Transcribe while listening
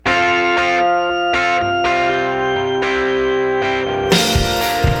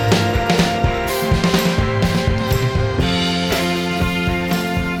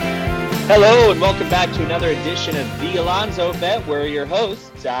Hello and welcome back to another edition of The Alonzo Bet. We're your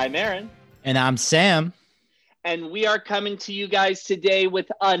hosts. I'm Aaron. And I'm Sam. And we are coming to you guys today with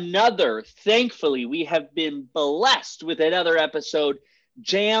thankfully, we have been blessed with another episode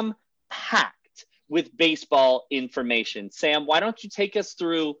jam-packed with baseball information. Sam, why don't you take us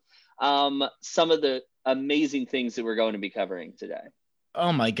through some of the amazing things that we're going to be covering today?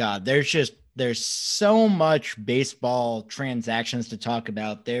 Oh my God, there's so much baseball transactions to talk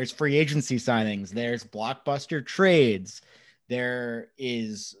about. There's free agency signings, there's blockbuster trades, there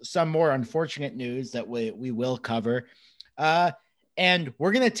is some more unfortunate news that we will cover. And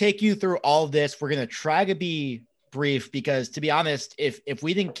we're going to take you through all of this. We're going to try to be brief because, to be honest, if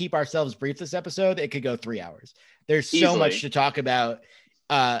we didn't keep ourselves brief this episode, it could go 3 hours. There's so much to talk about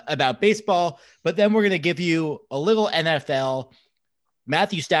baseball, but then we're going to give you a little NFL.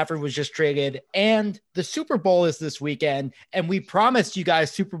 Matthew Stafford was just traded, and the Super Bowl is this weekend, and we promised you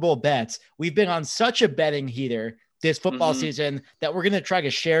guys Super Bowl bets. We've been on such a betting heater this football season that we're going to try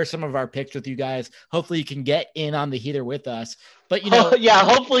to share some of our picks with you guys. Hopefully you can get in on the heater with us. But,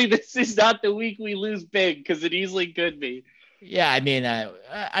 hopefully this is not the week we lose big, because it easily could be. Yeah, I mean,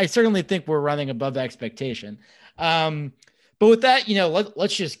 I certainly think we're running above expectation. But with that,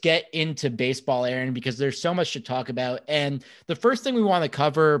 let's just get into baseball, Aaron, because there's so much to talk about. And the first thing we want to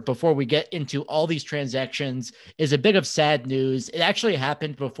cover before we get into all these transactions is a bit of sad news. It actually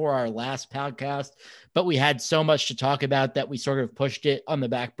happened before our last podcast, but we had so much to talk about that we sort of pushed it on the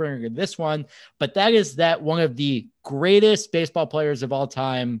back burner to this one. But that is that one of the greatest baseball players of all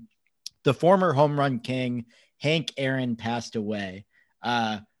time, the former home run king, Hank Aaron, passed away.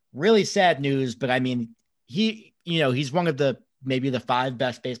 Really sad news, but I mean, he's one of maybe the 5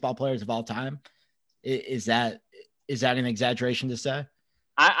 best baseball players of all time. Is that an exaggeration to say?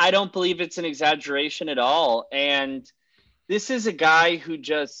 I don't believe it's an exaggeration at all. And this is a guy who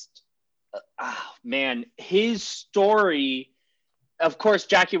just, his story, of course,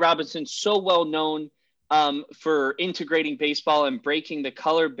 Jackie Robinson's so well known for integrating baseball and breaking the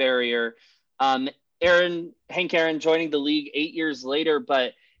color barrier. Hank Aaron joining the league 8 years later,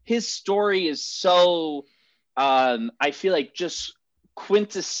 but his story is so, I feel like, just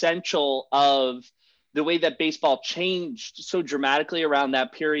quintessential of the way that baseball changed so dramatically around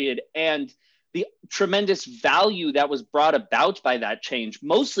that period and the tremendous value that was brought about by that change,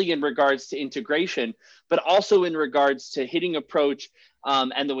 mostly in regards to integration, but also in regards to hitting approach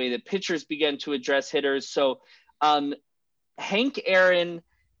and the way that pitchers began to address hitters. So Hank Aaron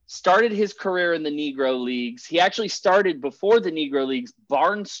started his career in the Negro Leagues. He actually started before the Negro Leagues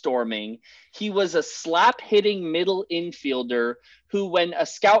barnstorming. He was a slap-hitting middle infielder who, when a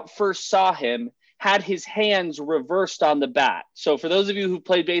scout first saw him, had his hands reversed on the bat. So for those of you who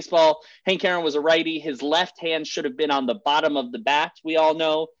played baseball, Hank Aaron was a righty. His left hand should have been on the bottom of the bat, we all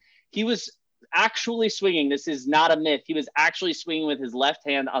know. He was actually swinging. This is not a myth. He was actually swinging with his left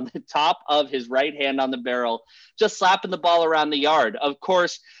hand on the top of his right hand on the barrel, just slapping the ball around the yard. Of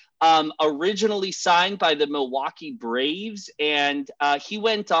course, originally signed by the Milwaukee Braves, and he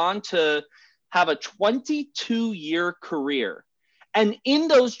went on to have a 22-year career. And in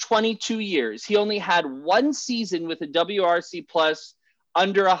those 22 years, he only had one season with a WRC plus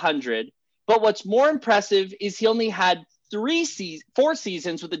under 100. But what's more impressive is he only had 4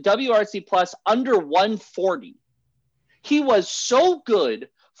 seasons with a WRC plus under 140. He was so good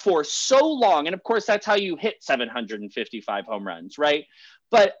for so long. And of course, that's how you hit 755 home runs, right?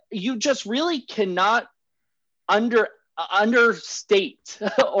 But you just really cannot understate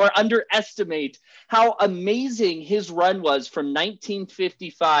or underestimate how amazing his run was from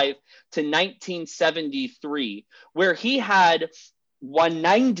 1955 to 1973, where he had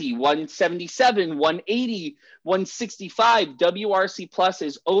 190, 177, 180, 165 WRC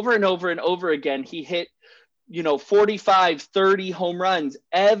pluses over and over and over again. He hit 45, 30 home runs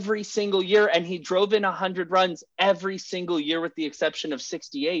every single year, and he drove in 100 runs every single year with the exception of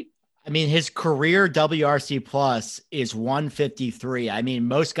 68. I mean, his career WRC plus is 153. I mean,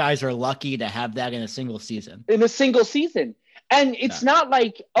 most guys are lucky to have that in a single season. And it's not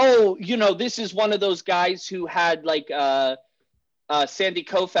like, this is one of those guys who had like Sandy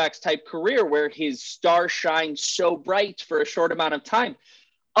Koufax type career where his star shined so bright for a short amount of time.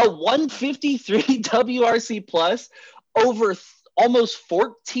 A 153 WRC plus over almost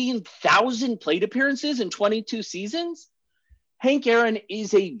 14,000 plate appearances in 22 seasons. Hank Aaron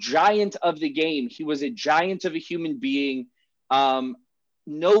is a giant of the game. He was a giant of a human being.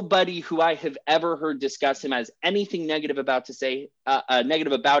 Nobody who I have ever heard discuss him has anything negative about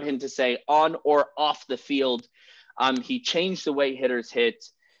him to say on or off the field. He changed the way hitters hit.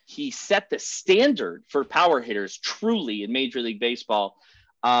 He set the standard for power hitters truly in Major League Baseball.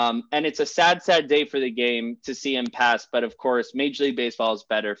 And it's a sad, sad day for the game to see him pass. But of course, Major League Baseball is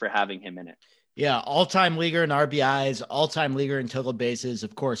better for having him in it. Yeah, all-time leader in RBIs, all-time leader in total bases,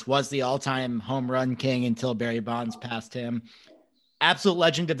 of course, was the all-time home run king until Barry Bonds passed him. Absolute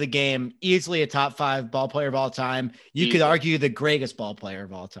legend of the game, easily a top 5 ball player of all time. You could argue the greatest ball player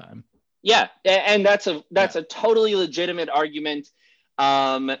of all time. Yeah, and that's a totally legitimate argument.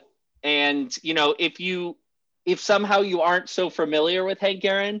 And if somehow you aren't so familiar with Hank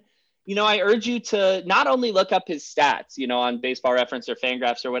Aaron, I urge you to not only look up his stats, on Baseball Reference or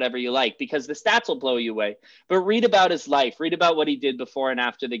Fangraphs or whatever you like, because the stats will blow you away, but read about his life, read about what he did before and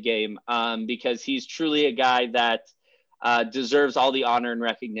after the game, because he's truly a guy that deserves all the honor and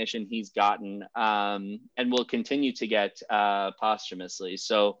recognition he's gotten, and will continue to get posthumously.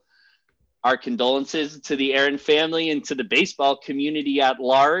 So our condolences to the Aaron family and to the baseball community at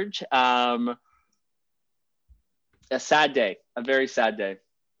large. A sad day, a very sad day.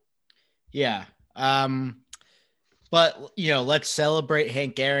 Yeah. But let's celebrate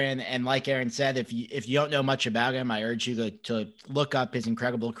Hank Aaron. And like Aaron said, if you don't know much about him, I urge you to look up his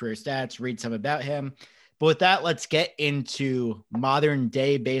incredible career stats, read some about him. But with that, let's get into modern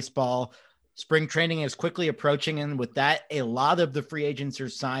day baseball. Spring training is quickly approaching, and with that, a lot of the free agents are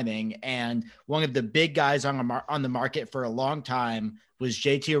signing. And one of the big guys on the market for a long time was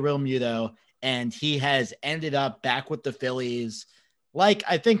JT Realmuto, and he has ended up back with the Phillies, like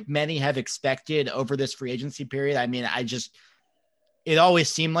I think many have expected over this free agency period. I mean, it always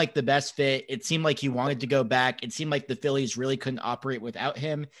seemed like the best fit. It seemed like he wanted to go back. It seemed like the Phillies really couldn't operate without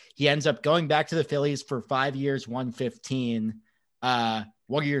him. He ends up going back to the Phillies for 5 years, 115.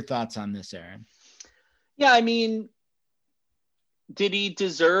 What are your thoughts on this, Aaron? Yeah, I mean, did he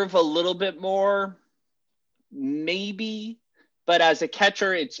deserve a little bit more? Maybe, but as a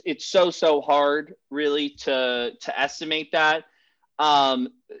catcher, it's so hard really to estimate that,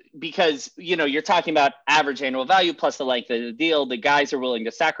 because you're talking about average annual value plus the length of the deal. The guys are willing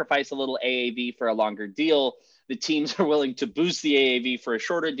to sacrifice a little AAV for a longer deal. The teams are willing to boost the AAV for a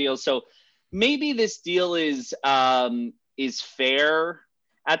shorter deal. So maybe this deal is fair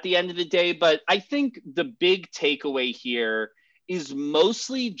at the end of the day, but I think the big takeaway here is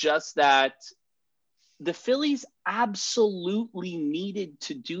mostly just that the Phillies absolutely needed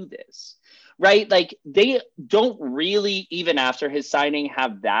to do this, right? Like they don't really, even after his signing,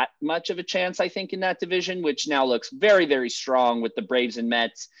 have that much of a chance, I think, in that division, which now looks very, very strong with the Braves and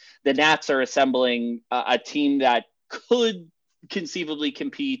Mets. The Nats are assembling a team that could conceivably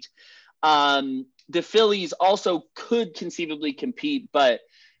compete. The Phillies also could conceivably compete, but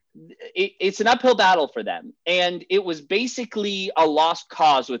it's an uphill battle for them. And it was basically a lost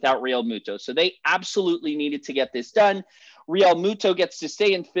cause without Realmuto. So they absolutely needed to get this done. Realmuto gets to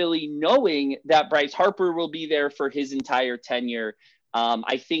stay in Philly knowing that Bryce Harper will be there for his entire tenure.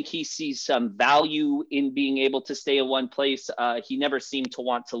 I think he sees some value in being able to stay in one place. He never seemed to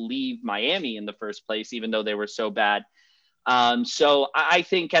want to leave Miami in the first place, even though they were so bad. So I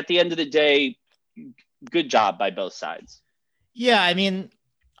think at the end of the day, good job by both sides. Yeah, I mean,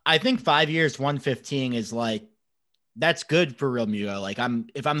 I think 5 years, 115 is like, that's good for Realmuto. Like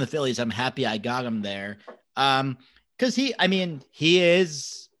if I'm the Phillies, I'm happy I got him there. Cause he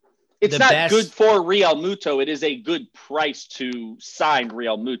is, it's not best. Good for Realmuto. It is a good price to sign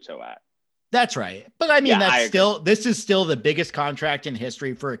Realmuto at. That's right. But I mean, this is still the biggest contract in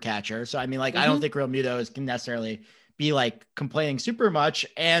history for a catcher. So I mean, like, I don't think Realmuto can necessarily be like complaining super much.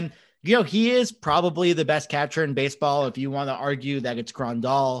 And he is probably the best catcher in baseball. If you want to argue that it's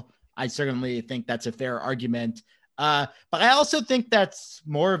Grandal, I certainly think that's a fair argument. But I also think that's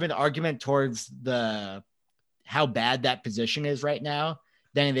more of an argument towards how bad that position is right now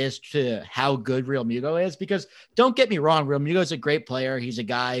than it is to how good Realmuto is. Because don't get me wrong, Realmuto is a great player. He's a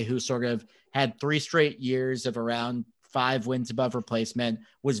guy who sort of had 3 straight years of around 5 wins above replacement,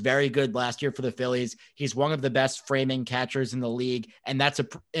 was very good last year for the Phillies. He's one of the best framing catchers in the league, and that's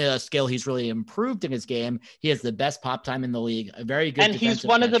a skill he's really improved in his game. He has the best pop time in the league, a very good and he's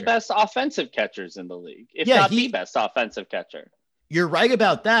one of the best offensive catchers in the league, if not the best offensive catcher. You're right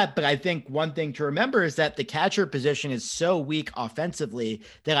about that, but I think one thing to remember is that the catcher position is so weak offensively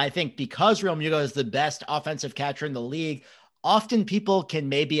that I think because Realmuto is the best offensive catcher in the league, often people can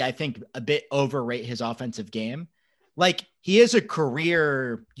maybe, I think, a bit overrate his offensive game. Like he is a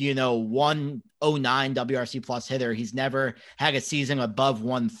career, 109 WRC plus hitter. He's never had a season above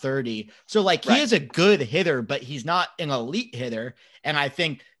 130. So like he is a good hitter, but he's not an elite hitter. And I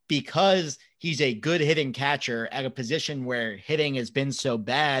think because he's a good hitting catcher at a position where hitting has been so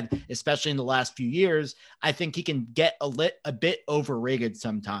bad, especially in the last few years, I think he can get a bit overrated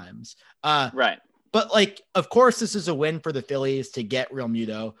sometimes. Right. But like, of course, this is a win for the Phillies to get Real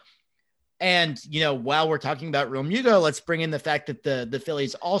Muto. And, while we're talking about Real Muto, let's bring in the fact that the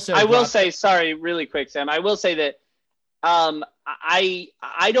Phillies also. I will say, sorry, really quick, Sam. I will say that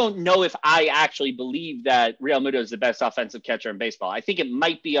I don't know if I actually believe that Real Muto is the best offensive catcher in baseball. I think it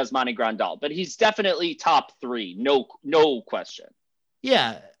might be Yasmani Grandal, but he's definitely top 3. No question.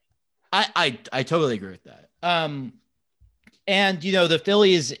 Yeah, I totally agree with that. And the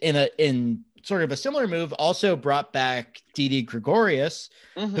Phillies in sort of a similar move also brought back Didi Gregorius,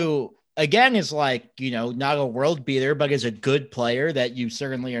 who again is like, not a world beater, but is a good player that you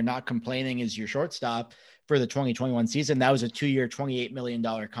certainly are not complaining is your shortstop for the 2021 season. That was a 2-year, $28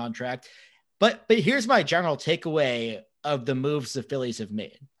 million contract. But here's my general takeaway of the moves the Phillies have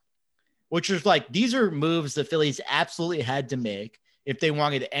made, which is like, these are moves the Phillies absolutely had to make if they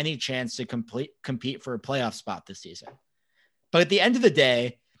wanted any chance to compete for a playoff spot this season. But at the end of the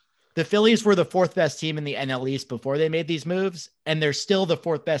day, the Phillies were the 4th best team in the NL East before they made these moves, and they're still the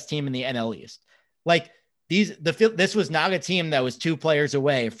 4th best team in the NL East. Like, this was not a team that was 2 players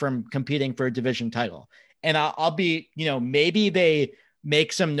away from competing for a division title. And I'll be, maybe they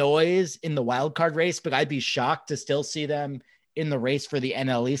make some noise in the wild card race, but I'd be shocked to still see them in the race for the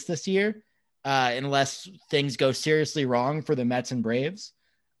NL East this year, unless things go seriously wrong for the Mets and Braves.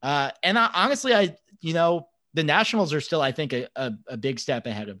 Honestly, the Nationals are still, I think, a big step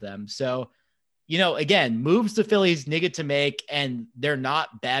ahead of them. So, again, moves the Phillies needed to make, and they're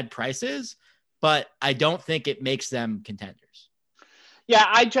not bad prices, but I don't think it makes them contenders. Yeah,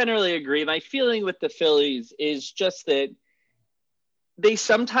 I generally agree. My feeling with the Phillies is just that they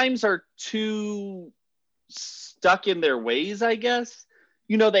sometimes are too stuck in their ways, I guess.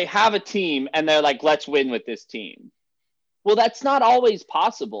 They have a team and they're like, let's win with this team. Well, that's not always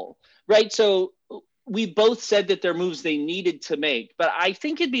possible, right? So we both said that they're moves they needed to make, but I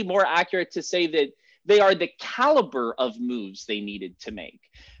think it'd be more accurate to say that they are the caliber of moves they needed to make,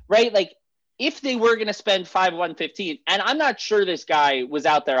 right? Like, if they were going to spend 5/115, and I'm not sure this guy was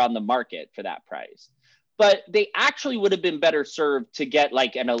out there on the market for that price, but they actually would have been better served to get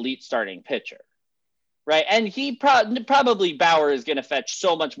like an elite starting pitcher, right? And he probably Bauer is going to fetch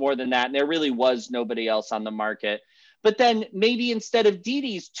so much more than that, and there really was nobody else on the market. But then maybe instead of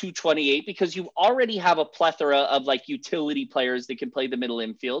Didi's 228, because you already have a plethora of like utility players that can play the middle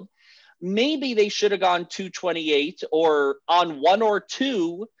infield, maybe they should have gone 228 or on 1 or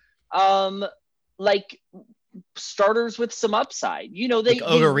 2. Like starters with some upside, they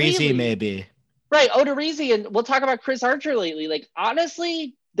Odorizzi really, maybe, right? Odorizzi, and we'll talk about Chris Archer lately. Like,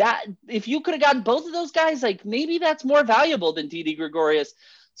 honestly, that if you could have gotten both of those guys, like maybe that's more valuable than Didi Gregorius.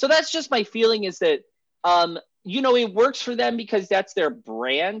 So that's just my feeling is that, it works for them because that's their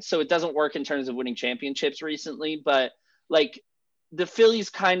brand. So it doesn't work in terms of winning championships recently, but like the Phillies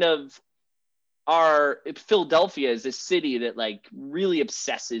kind of Philadelphia is a city that like really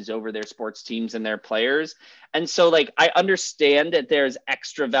obsesses over their sports teams and their players. And so like, I understand that there's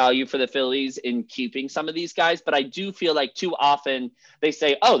extra value for the Phillies in keeping some of these guys, but I do feel like too often they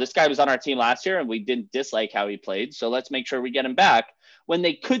say, oh, this guy was on our team last year and we didn't dislike how he played, so let's make sure we get him back, when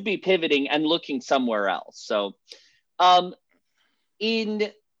they could be pivoting and looking somewhere else. So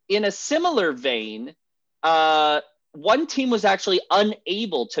in a similar vein, one team was actually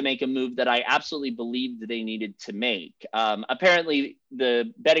unable to make a move that I absolutely believed they needed to make. Apparently,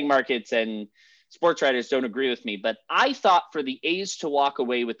 the betting markets and sports writers don't agree with me, but I thought for the A's to walk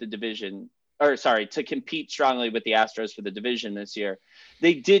away with the division, to compete strongly with the Astros for the division this year,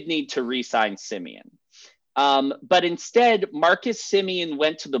 they did need to re-sign Semien. But instead, Marcus Semien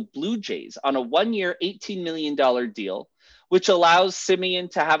went to the Blue Jays on a 1-year, $18 million deal, which allows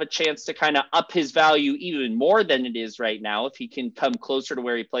Semien to have a chance to kind of up his value even more than it is right now if he can come closer to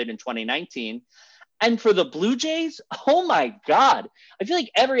where he played in 2019. And for the Blue Jays, oh my God, I feel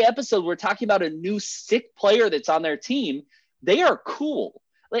like every episode we're talking about a new sick player that's on their team. They are cool.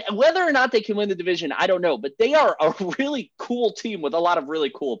 Like, whether or not they can win the division, I don't know, but they are a really cool team with a lot of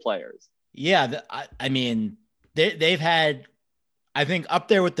really cool players. Yeah, I mean, they've had, I think, up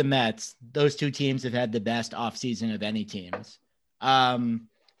there with the Mets, those two teams have had the best offseason of any teams. The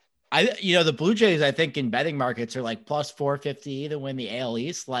Blue Jays, I think in betting markets are like plus 450 to win the AL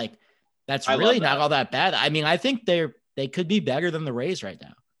East. Like, that's really not all that bad. I mean, I think they could be better than the Rays right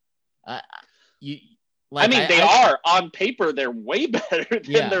now. They are on paper. They're way better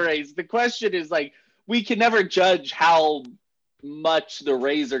than the Rays. The question is like, we can never judge how much the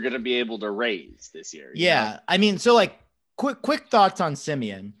Rays are going to be able to raise this year. Yeah. I mean, so like quick thoughts on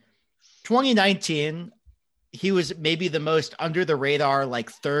Semien. 2019, he was maybe the most under the radar, like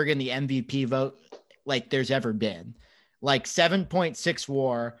third in the MVP vote, like there's ever been. Like 7.6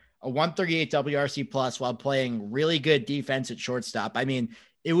 WAR, a 138 WRC plus while playing really good defense at shortstop. I mean,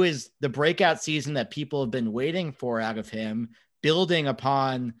 it was the breakout season that people have been waiting for out of him, building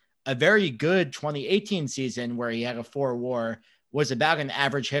upon a very good 2018 season where he had a 4 WAR, was about an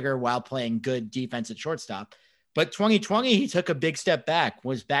average hitter while playing good defense at shortstop. But 2020, he took a big step back,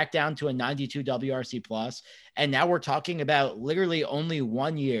 was back down to a 92 WRC plus. And now we're talking about literally only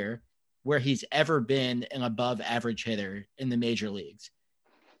 1 year where he's ever been an above average hitter in the major leagues.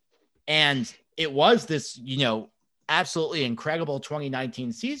 And it was this, absolutely incredible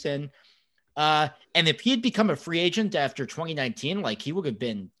 2019 season. And if he had become a free agent after 2019, like he would have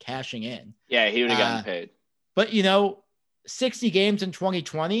been cashing in. Yeah, he would have gotten paid. But, 60 games in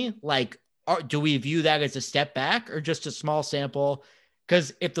 2020, like, do we view that as a step back or just a small sample?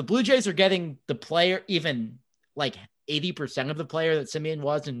 Because if the Blue Jays are getting the player, even like 80% of the player that Semien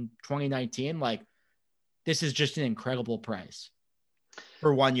was in 2019, like this is just an incredible price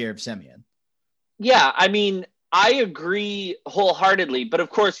for 1 year of Semien. Yeah, I mean, I agree wholeheartedly. But of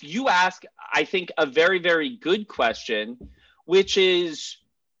course, you ask, I think, a very, very good question, which is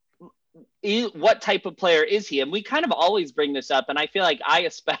what type of player is he? And we kind of always bring this up. And I feel like I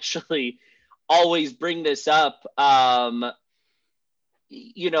especially always bring this up. Can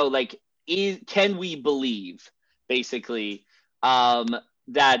we believe basically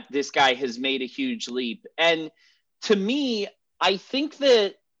that this guy has made a huge leap? And to me, I think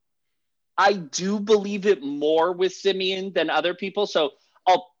that I do believe it more with Semien than other people. So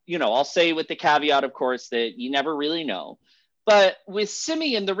I'll say with the caveat, of course, that you never really know. But with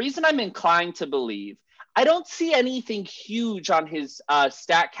Semien, the reason I'm inclined to believe, I don't see anything huge on his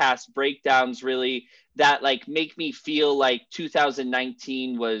StatCast breakdowns really that like make me feel like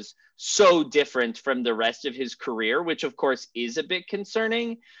 2019 was so different from the rest of his career, which of course is a bit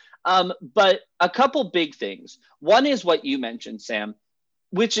concerning. But a couple big things. One is what you mentioned, Sam,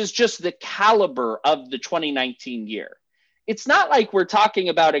 which is just the caliber of the 2019 year. It's not like we're talking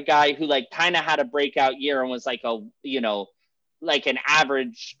about a guy who like kind of had a breakout year and was like like an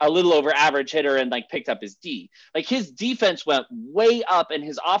average, a little over average hitter and like picked up his D. Like his defense went way up and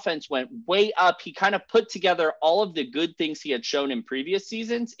his offense went way up. He kind of put together all of the good things he had shown in previous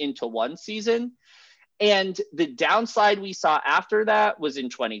seasons into one season. And the downside we saw after that was in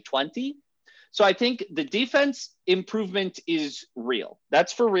 2020. So I think the defense improvement is real.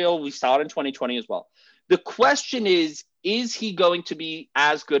 That's for real. We saw it in 2020 as well. The question is he going to be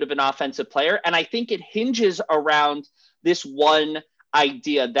as good of an offensive player? And I think it hinges around this one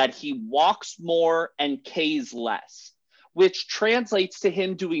idea that he walks more and Ks less, which translates to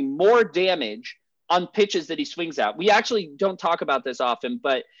him doing more damage on pitches that he swings at. We actually don't talk about this often,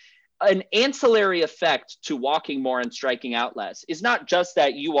 but an ancillary effect to walking more and striking out less is not just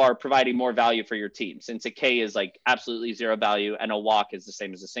that you are providing more value for your team, since a K is like absolutely zero value and a walk is the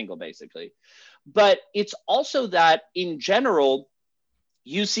same as a single basically. But it's also that in general,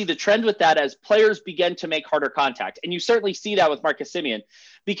 you see the trend with that as players begin to make harder contact. And you certainly see that with Marcus Semien,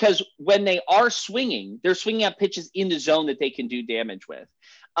 because when they are swinging, they're swinging at pitches in the zone that they can do damage with.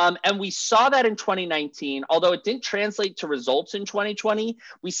 And we saw that in 2019, although it didn't translate to results in 2020.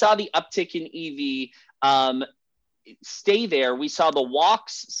 We saw the uptick in EV stay there. We saw the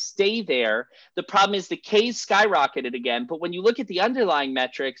walks stay there. The problem is the Ks skyrocketed again. But when you look at the underlying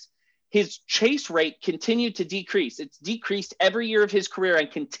metrics, his chase rate continued to decrease. It's decreased every year of his career and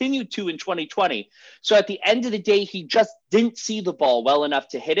continued to in 2020. So at the end of the day, he just didn't see the ball well enough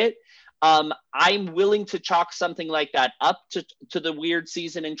to hit it. I'm willing to chalk something like that up to the weird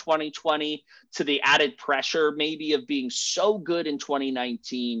season in 2020, to the added pressure maybe of being so good in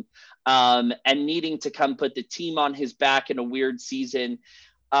 2019 and needing to come put the team on his back in a weird season.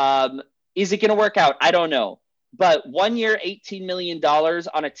 Is it going to work out? I don't know. But 1 year, $18 million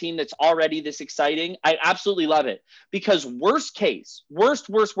on a team that's already this exciting, I absolutely love it. Because worst case,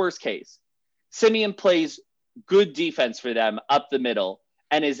 Semien plays good defense for them up the middle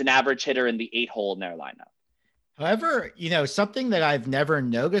and is an average hitter in the 8 hole in their lineup. However, something that I've never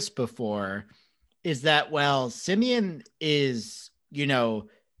noticed before is that, Semien is, in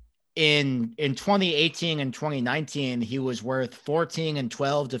 2018 and 2019, he was worth 14 and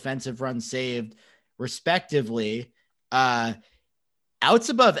 12 defensive runs saved, respectively. Outs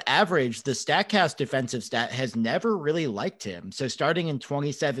above average, the StatCast defensive stat has never really liked him. So starting in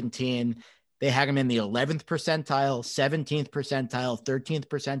 2017, they had him in the 11th percentile, 17th percentile, 13th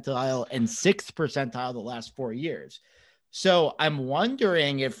percentile, and 6th percentile the last 4 years. So I'm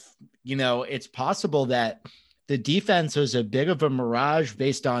wondering if, it's possible that the defense was a bit of a mirage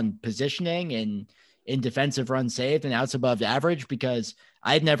based on positioning and in defensive runs saved and outs above average, because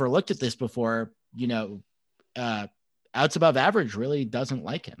I'd never looked at this before, outs above average really doesn't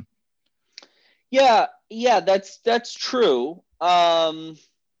like him. Yeah, that's true.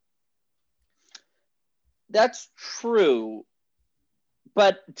 That's true.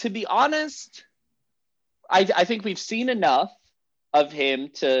 But to be honest, I think we've seen enough of him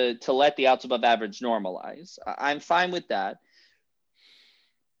to let the outs above average normalize. I'm fine with that.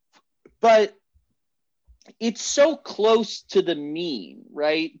 But it's so close to the mean,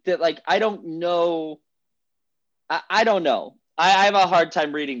 right? That like I don't know. I don't know. I have a hard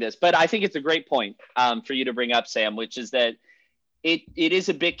time reading this, but I think it's a great point for you to bring up, Sam, which is that it is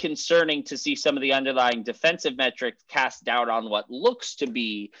a bit concerning to see some of the underlying defensive metrics cast doubt on what looks to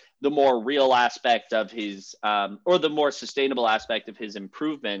be the more real aspect of his or the more sustainable aspect of his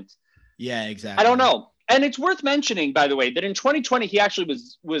improvement. Yeah, exactly. I don't know. And it's worth mentioning, by the way, that in 2020, he actually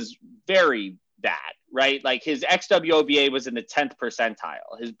was very bad, right? Like his XWOBA was in the 10th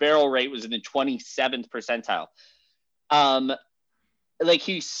percentile. His barrel rate was in the 27th percentile. Like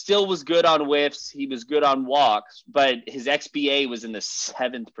he still was good on whiffs, he was good on walks, but his XBA was in the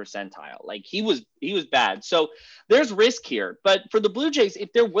 7th percentile. Like he was bad. So there's risk here. But for the Blue Jays,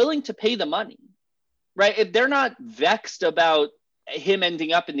 if they're willing to pay the money, right? If they're not vexed about him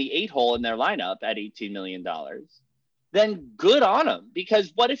ending up in the 8 hole in their lineup at $18 million, then good on him.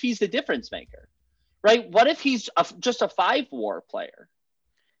 Because what if he's the difference maker, right? What if he's just a 5 WAR player?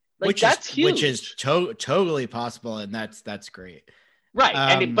 Like that's huge. Which is totally possible, and that's great.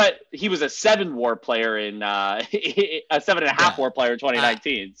 Right. But he was a 7 WAR player in a 7.5 WAR player in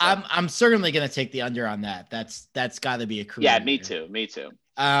 2019. So. I'm certainly going to take the under on that. That's got to be a career. Yeah, me too.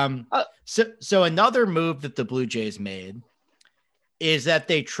 So another move that the Blue Jays made is that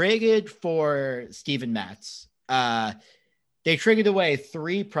they traded for Steven Matz. They traded away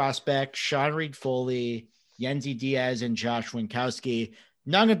 3 prospects: Sean Reed-Foley, Yennsy Diaz, and Josh Winkowski.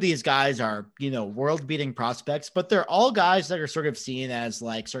 None of these guys are, world-beating prospects, but they're all guys that are sort of seen as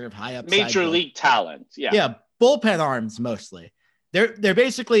like sort of high upside. Major league talent. Yeah. Bullpen arms mostly. They're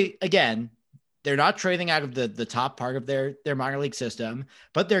basically, again, they're not trading out of the top part of their minor league system,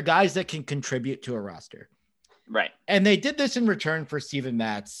 but they're guys that can contribute to a roster. Right. And they did this in return for Steven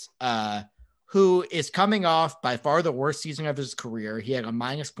Matz, who is coming off by far the worst season of his career. He had a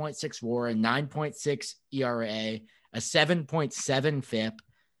 -0.6 WAR, a 9.6 ERA, a 7.7 FIP.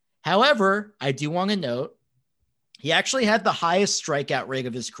 However, I do want to note, he actually had the highest strikeout rate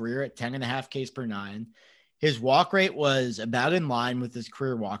of his career at 10.5 Ks per 9. His walk rate was about in line with his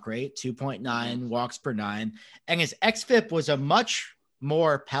career walk rate, 2.9 walks per 9. And his xFIP was a much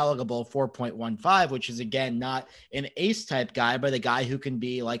more palatable 4.15, which is, again, not an ace type guy, but a guy who can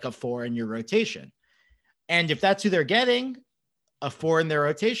be like a 4 in your rotation. And if that's who they're getting, a 4 in their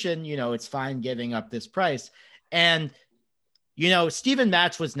rotation, it's fine giving up this price. And, Steven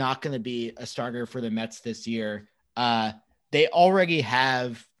Matz was not going to be a starter for the Mets this year. They already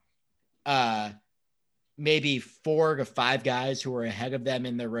have maybe 4 to 5 guys who are ahead of them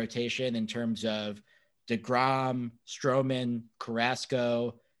in their rotation in terms of DeGrom, Stroman,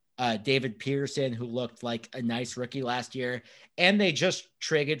 Carrasco, David Peterson, who looked like a nice rookie last year. And they just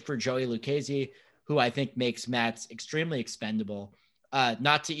traded for Joey Lucchesi, who I think makes Matz extremely expendable.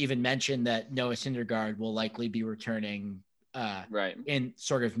 Not to even mention that Noah Syndergaard will likely be returning in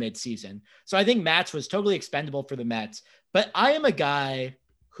sort of mid-season. So I think Matz was totally expendable for the Mets. But I am a guy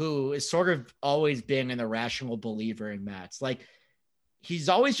who is sort of always been an irrational believer in Matz. Like, he's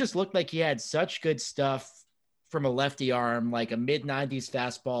always just looked like he had such good stuff from a lefty arm, like a mid-90s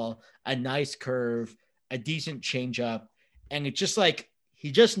fastball, a nice curve, a decent changeup. And it's just like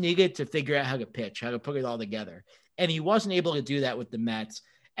he just needed to figure out how to pitch, how to put it all together. And he wasn't able to do that with the Mets.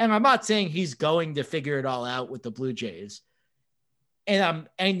 And I'm not saying he's going to figure it all out with the Blue Jays. And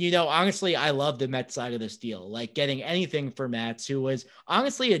honestly, I love the Mets side of this deal, like getting anything for Matz, who was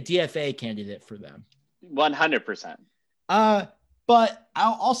honestly a DFA candidate for them. 100%. But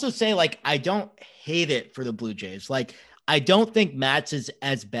I'll also say, like, I don't hate it for the Blue Jays. Like, I don't think Matz is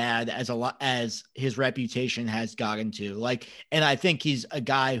as bad as his reputation has gotten to. Like, and I think he's a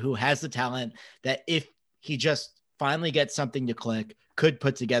guy who has the talent that if he just finally gets something to click, could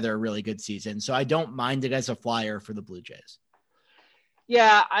put together a really good season. So I don't mind it as a flyer for the Blue Jays.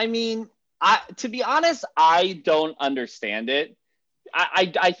 Yeah, I mean, to be honest, I don't understand it.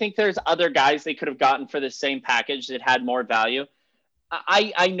 I think there's other guys they could have gotten for the same package that had more value.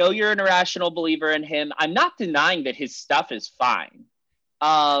 I know you're an irrational believer in him. I'm not denying that his stuff is fine.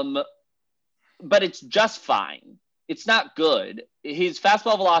 But it's just fine. It's not good. His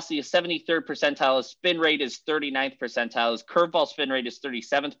fastball velocity is 73rd percentile. His spin rate is 39th percentile. His curveball spin rate is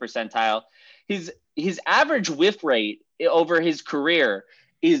 37th percentile. His average whiff rate over his career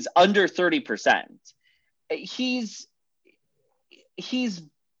is under 30%. He's he's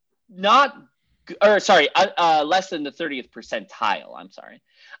not, or sorry, less than the 30th percentile. I'm sorry.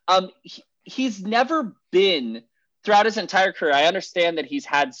 He's never been throughout his entire career. I understand that he's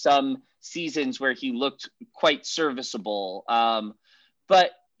had some seasons where he looked quite serviceable,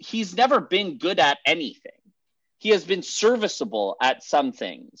 but he's never been good at anything. He has been serviceable at some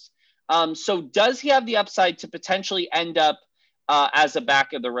things. So does he have the upside to potentially end up as a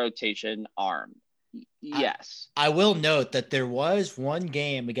back of the rotation arm? Yes. I will note that there was one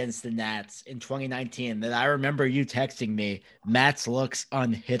game against the Nats in 2019 that I remember you texting me, Matz looks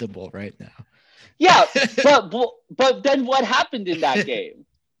unhittable right now. Yeah, but then what happened in that game?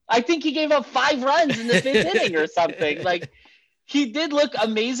 I think he gave up 5 runs in the 5th inning or something. Like, he did look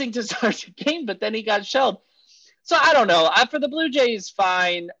amazing to start the game, but then he got shelled. So I don't know. For the Blue Jays,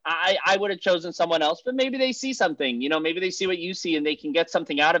 fine. I would have chosen someone else, but maybe they see something. Maybe they see what you see and they can get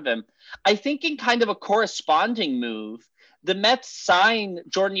something out of him. I think in kind of a corresponding move, the Mets signed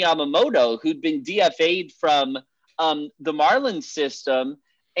Jordan Yamamoto, who'd been DFA'd from the Marlins system,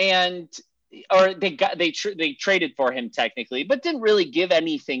 or they traded for him technically, but didn't really give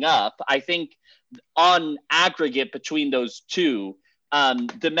anything up. I think on aggregate between those two,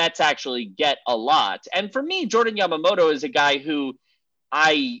 the Mets actually get a lot. And for me, Jordan Yamamoto is a guy who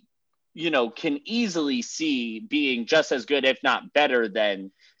I, can easily see being just as good, if not better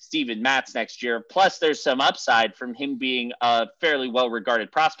than Steven Matz next year. Plus there's some upside from him being a fairly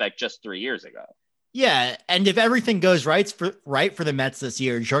well-regarded prospect just 3 years ago. Yeah, and if everything goes right for the Mets this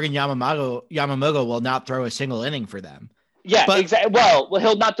year, Jordan Yamamoto will not throw a single inning for them. Yeah, exactly. Well,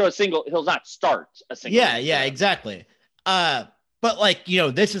 he'll not start a single. Yeah, exactly. But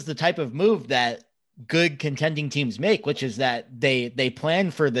this is the type of move that good contending teams make, which is that they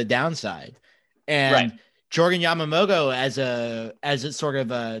plan for the downside. And right. Jordan Yamamoto as a sort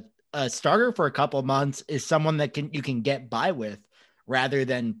of a starter for a couple of months is someone that you can get by with, rather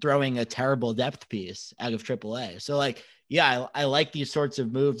than throwing a terrible depth piece out of AAA. So I like these sorts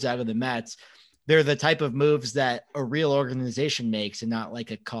of moves out of the Mets. They're the type of moves that a real organization makes and not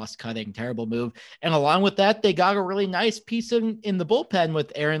like a cost-cutting terrible move. And along with that, they got a really nice piece in the bullpen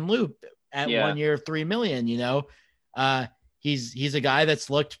with Aaron Loop at 1 year, $3 million. He's a guy that's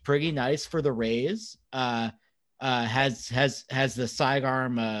looked pretty nice for the Rays. Has the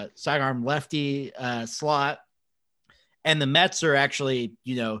sidearm lefty slot. And the Mets are actually,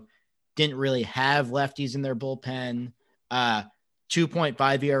 didn't really have lefties in their bullpen.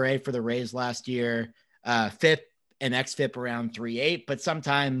 2.5 ERA for the Rays last year. FIP and XFIP around 3.8. But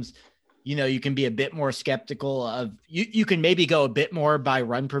sometimes, you can be a bit more skeptical of you can maybe go a bit more by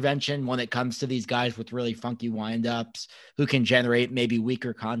run prevention when it comes to these guys with really funky windups who can generate maybe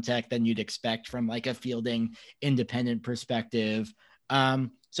weaker contact than you'd expect from like a fielding independent perspective.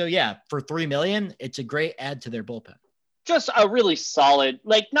 So yeah, for $3 million, it's a great add to their bullpen. Just a really solid,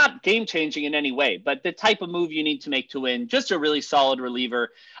 not game-changing in any way, but the type of move you need to make to win. Just a really solid reliever,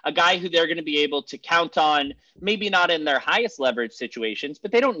 a guy who they're going to be able to count on, maybe not in their highest leverage situations,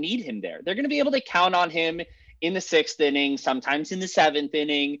 but they don't need him there. They're going to be able to count on him in the 6th inning, sometimes in the 7th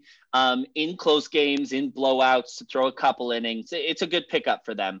inning, in close games, in blowouts to throw a couple innings. It's a good pickup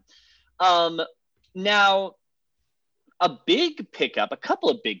for them. Now, a couple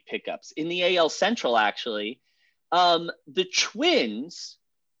of big pickups in the AL Central, actually. The Twins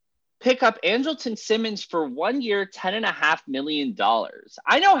pick up Andrelton Simmons for 1 year, $10.5 million.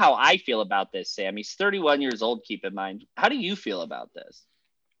 I know how I feel about this, Sam. He's 31 years old, keep in mind. How do you feel about this?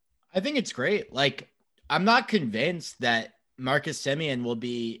 I think it's great. I'm not convinced that Marcus Semien will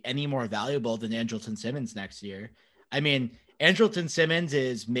be any more valuable than Andrelton Simmons next year. I mean, Andrelton Simmons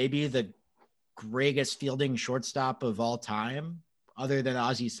is maybe the greatest fielding shortstop of all time, other than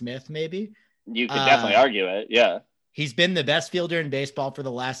Ozzie Smith, maybe. You could definitely argue it. Yeah. He's been the best fielder in baseball for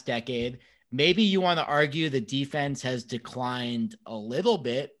the last decade. Maybe you want to argue the defense has declined a little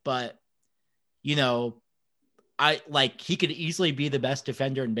bit, but he could easily be the best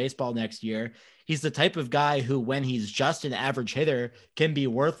defender in baseball next year. He's the type of guy who, when he's just an average hitter, can be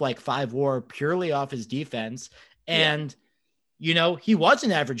worth 5 WAR purely off his defense. And, he was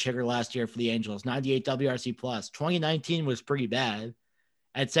an average hitter last year for the Angels, 98 WRC plus. 2019 was pretty bad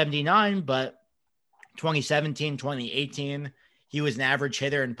at 79, but 2017, 2018, he was an average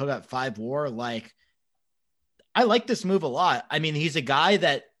hitter and put up 5 WAR. I like this move a lot. I mean, he's a guy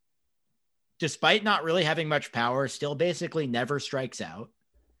that, despite not really having much power, still basically never strikes out.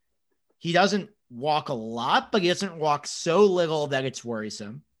 He doesn't walk a lot, but he doesn't walk so little that it's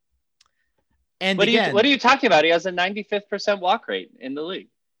worrisome. And what are you talking about? He has a 95th walk rate in the league.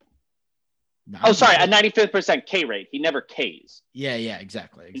 Oh, sorry, a 95th K rate. He never Ks. Yeah,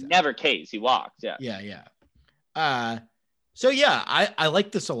 exactly. He never Ks. He walks. Yeah. Yeah. So yeah, I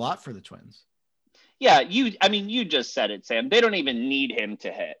like this a lot for the Twins. Yeah, you just said it, Sam. They don't even need him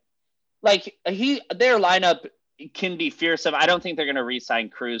to hit. Like their lineup can be fearsome. I don't think they're going to re-sign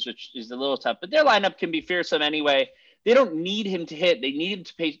Cruz, which is a little tough, but their lineup can be fearsome anyway. They don't need him to hit. They need him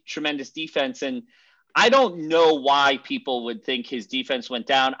to play tremendous defense. And I don't know why people would think his defense went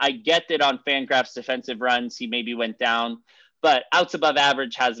down. I get that on Fangraph's defensive runs, he maybe went down, but outs above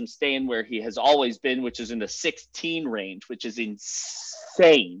average has him staying where he has always been, which is in the 16 range, which is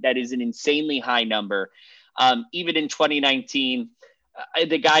insane. That is an insanely high number. Even in 2019,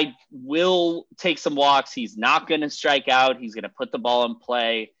 the guy will take some walks. He's not going to strike out. He's going to put the ball in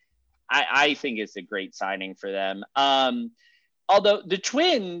play. I think it's a great signing for them. Although the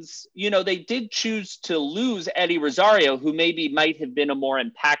Twins, they did choose to lose Eddie Rosario, who maybe might have been a more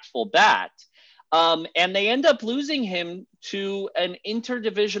impactful bat. And they end up losing him to an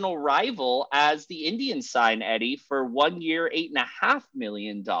interdivisional rival as the Indians sign Eddie for 1 year, $8.5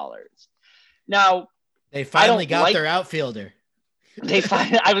 million. Now, they finally got their outfielder. You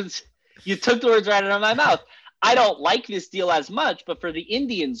took the words right out of my mouth. I don't like this deal as much, but for the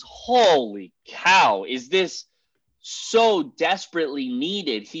Indians, holy cow, is this so desperately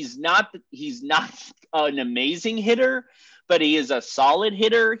needed. He's not an amazing hitter, but he is a solid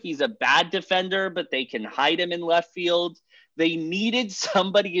hitter. He's a bad defender, but they can hide him in left field. They needed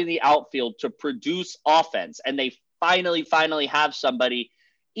somebody in the outfield to produce offense, and they finally have somebody,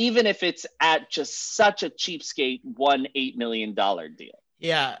 even if it's at just such a cheapskate $8 million deal.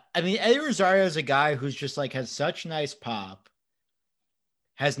 Yeah, I mean, Eddie Rosario is a guy who's just like has such nice pop,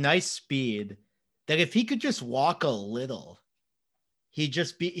 has nice speed, that if he could just walk a little, he'd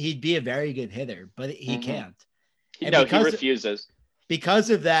be a very good hitter, but he can't. And he refuses.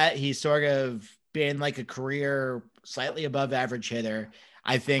 Because of that, he's sort of been like a career slightly above average hitter.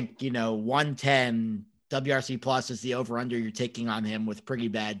 I think, 110 WRC plus is the over-under you're taking on him with pretty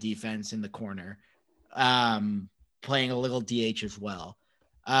bad defense in the corner, playing a little DH as well.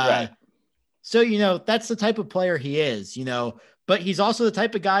 Right. So, that's the type of player he is, but he's also the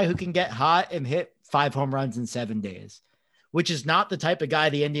type of guy who can get hot and hit 5 home runs in 7 days, which is not the type of guy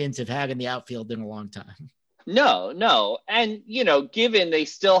the Indians have had in the outfield in a long time. No. And, given they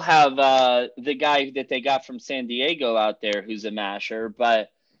still have the guy that they got from San Diego out there who's a masher,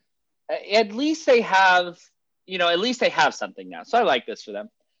 but at least they have something now. So I like this for them.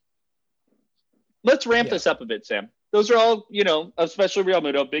 Let's ramp this up a bit, Sam. Those are all, especially Real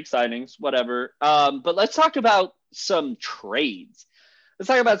Muto, big signings, whatever. But let's talk about some trades. Let's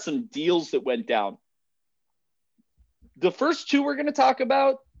talk about some deals that went down. The first two we're going to talk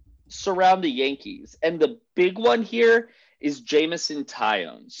about surround the Yankees. And the big one here is Jameson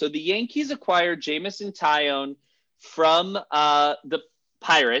Taillon. So the Yankees acquired Jameson Taillon from the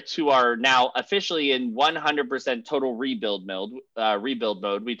Pirates, who are now officially in 100% total rebuild mode.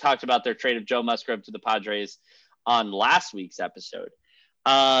 We talked about their trade of Joe Musgrove to the Padres on last week's episode.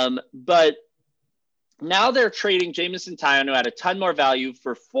 But now they're trading Jameson Taillon, who had a ton more value,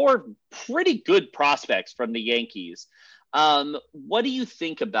 for 4 pretty good prospects from the Yankees. What do you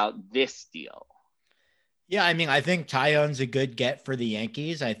think about this deal? Yeah, I mean, I think Taillon's a good get for the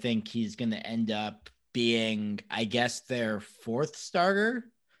Yankees. I think he's going to end up being, I guess, their 4th starter.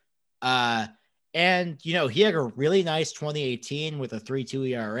 And, he had a really nice 2018 with a 3.2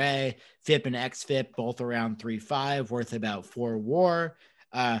 ERA, FIP and XFIP, both around 3.5, worth about 4 WAR.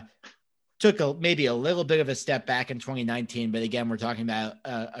 Took maybe a little bit of a step back in 2019, but again, we're talking about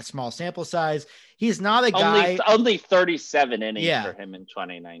a small sample size. He's not a guy. Only 37 innings for him in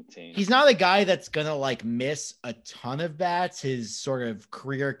 2019. He's not a guy that's gonna miss a ton of bats. His sort of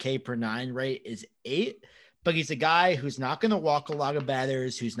career K per 9 rate is 8, but he's a guy who's not gonna walk a lot of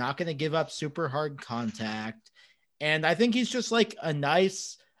batters, who's not gonna give up super hard contact, and I think he's just like a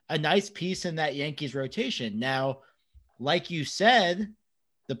nice piece in that Yankees rotation. Now, like you said,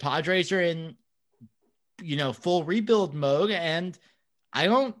 the Padres are in, full rebuild mode, and I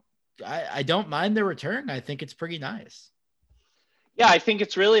don't mind their return. I think it's pretty nice. Yeah, I think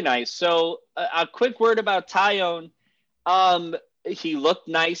it's really nice. So a quick word about Taillon. He looked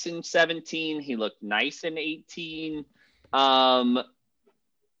nice in 17. He looked nice in 18. The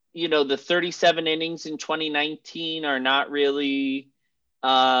 37 innings in 2019 are not really,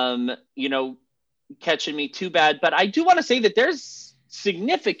 catching me too bad. But I do want to say that there's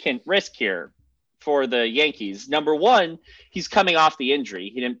significant risk here for the Yankees. Number one, he's coming off the injury.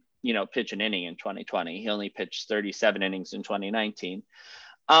 He didn't, pitch an inning in 2020. He only pitched 37 innings in 2019.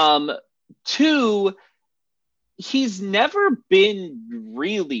 2, he's never been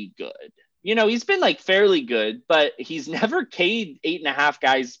really good. He's been fairly good, but he's never K'd 8.5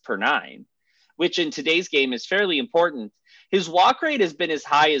 guys per 9, which in today's game is fairly important. His walk rate has been as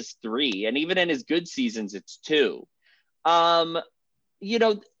high as 3, and even in his good seasons, it's 2. Um,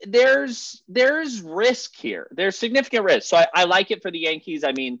 there's risk here. There's significant risk. So I like it for the Yankees.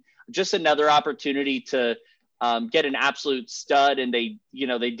 I mean, just another opportunity to get an absolute stud, and they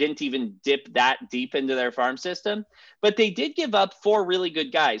didn't even dip that deep into their farm system, but they did give up 4 really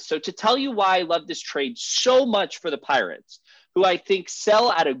good guys. So to tell you why I love this trade so much for the Pirates, who I think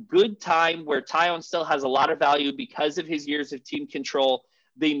sell at a good time where Taillon still has a lot of value because of his years of team control.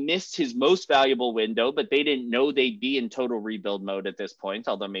 They missed his most valuable window, but they didn't know they'd be in total rebuild mode at this point,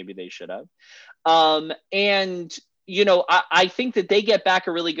 although maybe they should have. I think that they get back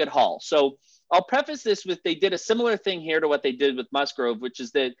a really good haul. So I'll preface this with, they did a similar thing here to what they did with Musgrove, which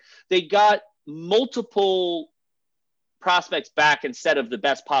is that they got multiple prospects back instead of the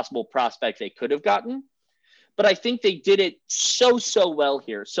best possible prospect they could have gotten. But I think they did it so well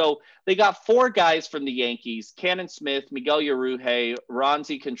here. So they got 4 guys from the Yankees: Cannon Smith, Miguel Uribe,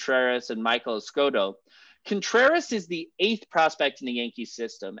 Ronzi Contreras, and Michael Escoto. Contreras is the 8th prospect in the Yankees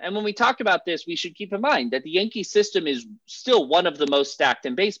system. And when we talk about this, we should keep in mind that the Yankees system is still one of the most stacked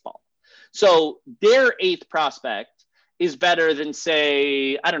in baseball. So their 8th prospect is better than,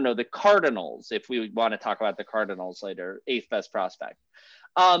 say, I don't know, the Cardinals, if we want to talk about the Cardinals later, 8th best prospect.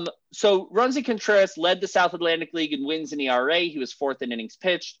 So Ronzi Contreras led the South Atlantic League in wins in ERA. He was 4th in innings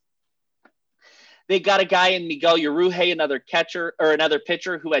pitched. They got a guy in Miguel Uribe, another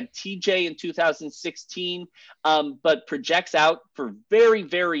pitcher who had TJ in 2016, but projects out for very,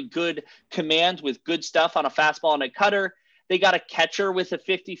 very good command with good stuff on a fastball and a cutter. They got a catcher with a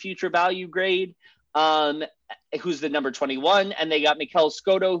 50 future value grade, who's the number 21. And they got Mikel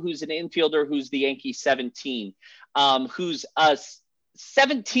Escoto, who's an infielder, who's the Yankee 17, who's a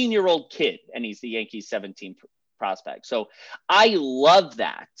 17-year-old kid, and he's the Yankees 17 prospect. So I love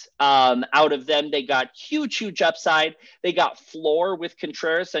that. Out of them, they got huge upside. They got floor with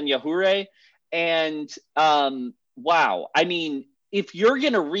Contreras and Yahure. And wow, I mean, if you're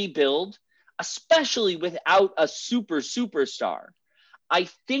going to rebuild, especially without a superstar, I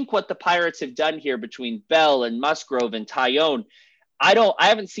think what the Pirates have done here between Bell and Musgrove and Taillon, I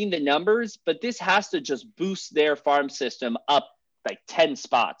haven't seen the numbers, but this has to just boost their farm system up like 10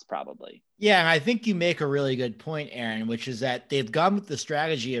 spots probably. Yeah, and I think you make a really good point, Aaron, which is that they've gone with the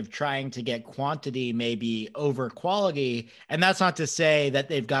strategy of trying to get quantity maybe over quality. And that's not to say that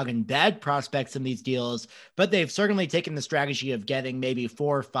they've gotten bad prospects in these deals, but they've certainly taken the strategy of getting maybe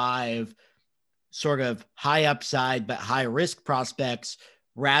 4 or 5 sort of high upside but high risk prospects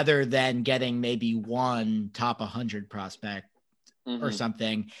rather than getting maybe 1 top 100 prospect or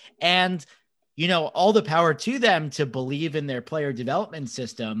something. And all the power to them to believe in their player development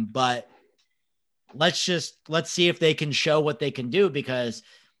system, but let's see if they can show what they can do, because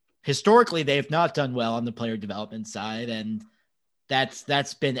historically they've not done well on the player development side. And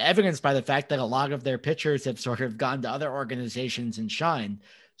that's been evidenced by the fact that a lot of their pitchers have sort of gone to other organizations and shined.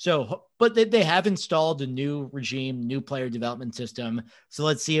 So, but they have installed a new regime, new player development system. So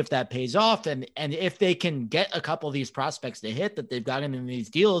let's see if that pays off. And if they can get a couple of these prospects to hit that they've gotten in these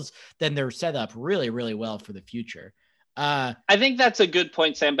deals, then they're set up really, really well for the future. I think that's a good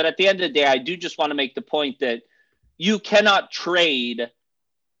point, Sam. But at the end of the day, I do just want to make the point that you cannot trade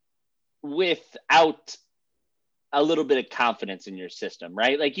without a little bit of confidence in your system,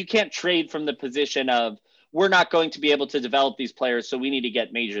 right? Like, you can't trade from the position of, we're not going to be able to develop these players, so we need to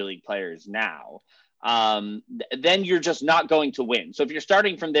get major league players now. Then you're just not going to win. So if you're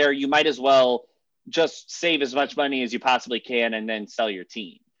starting from there, you might as well just save as much money as you possibly can and then sell your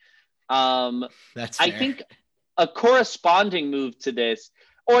team. That's fair. I think a corresponding move to this,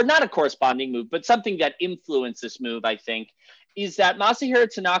 or not a corresponding move, but something that influenced this move, I think, is that Masahiro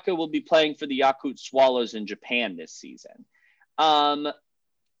Tanaka will be playing for the Yakult Swallows in Japan this season.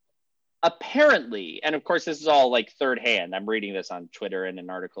 Apparently, and of course this is all like third hand, I'm reading this on Twitter and in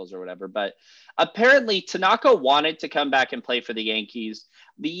articles or whatever, but apparently Tanaka wanted to come back and play for the Yankees.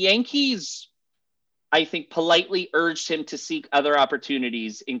 The Yankees, I think, politely urged him to seek other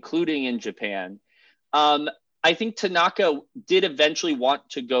opportunities, including in Japan. I think Tanaka did eventually want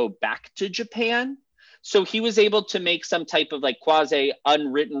to go back to Japan. So he was able to make some type of like quasi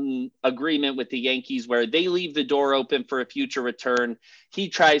unwritten agreement with the Yankees where they leave the door open for a future return. He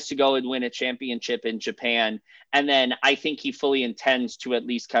tries to go and win a championship in Japan. And then I think he fully intends to at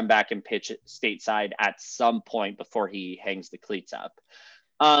least come back and pitch stateside at some point before he hangs the cleats up.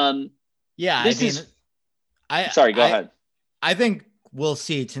 Sorry, go ahead. I think we'll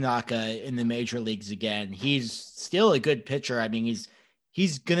see Tanaka in the major leagues again. He's still a good pitcher. I mean,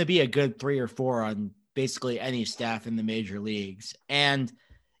 he's going to be a good 3 or 4 on basically any staff in the major leagues. And,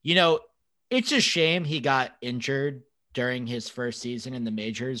 it's a shame he got injured during his first season in the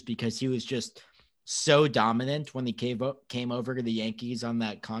majors because he was just so dominant when he came over to the Yankees on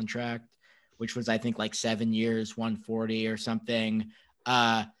that contract, which was, I think, like 7 years, 140 or something.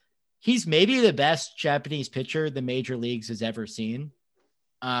 He's maybe the best Japanese pitcher the major leagues has ever seen.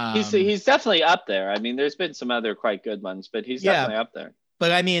 He's definitely up there. I mean, there's been some other quite good ones, but he's definitely up there.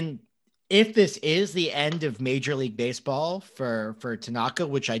 But I mean, if this is the end of Major League Baseball for Tanaka,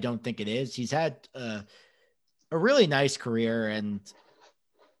 which I don't think it is, he's had a really nice career and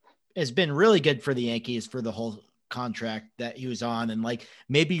has been really good for the Yankees for the whole contract that he was on. And like,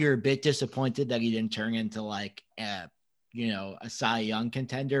 maybe you're a bit disappointed that he didn't turn into like, a Cy Young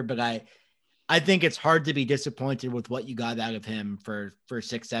contender, but I think it's hard to be disappointed with what you got out of him for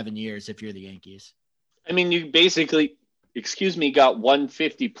 6-7 years if you're the Yankees. I mean, you basically, got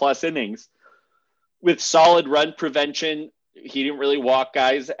 150 plus innings with solid run prevention. He didn't really walk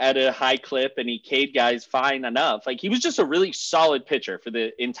guys at a high clip, and he K'd guys fine enough. Like, he was just a really solid pitcher for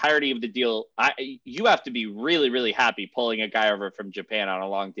the entirety of the deal. You have to be really, really happy pulling a guy over from Japan on a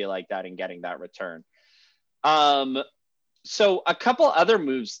long deal like that and getting that return. So a couple other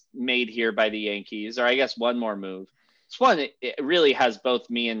moves made here by the Yankees, or I guess one more move. This one, it really has both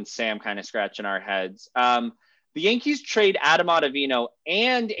me and Sam kind of scratching our heads. The Yankees trade Adam Ottavino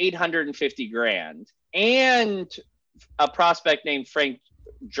and $850,000 and a prospect named Frank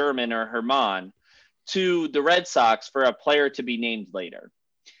German or Herman to the Red Sox for a player to be named later.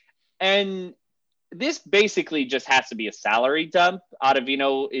 And this basically just has to be a salary dump.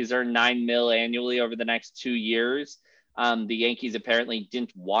 Ottavino is earned $9 million annually over the next 2 years. The Yankees apparently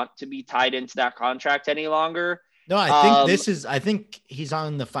didn't want to be tied into that contract any longer. No, I think he's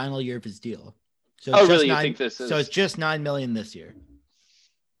on the final year of his deal. So really? You think this is? So it's just $9 million this year.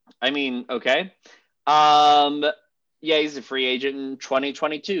 I mean, okay. Yeah, he's a free agent in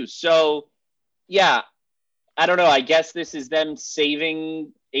 2022. So, yeah, I don't know. I guess this is them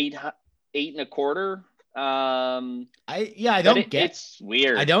saving eight and a quarter. I don't get. It's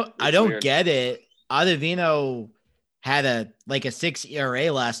weird. I don't get it. Ottavino had a 6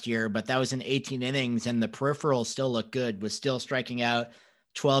 ERA last year, but that was in 18 innings, and the peripheral still looked good. Was still striking out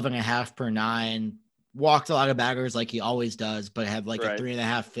 12.5 per 9. Walked a lot of batters like he always does, but had like a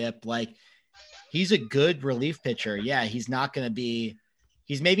 3.5 FIP. Like, he's a good relief pitcher. Yeah, he's maybe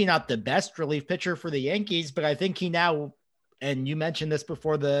not the best relief pitcher for the Yankees, but I think he now, and you mentioned this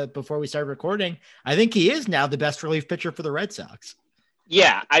before we started recording, I think he is now the best relief pitcher for the Red Sox.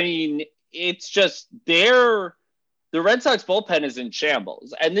 Yeah, I mean, it's just the Red Sox bullpen is in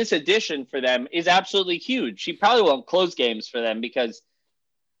shambles, and this addition for them is absolutely huge. He probably won't close games for them because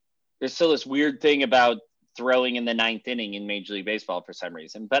there's still this weird thing about throwing in the 9th inning in Major League Baseball for some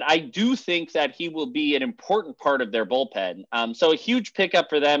reason. But I do think that he will be an important part of their bullpen. So a huge pickup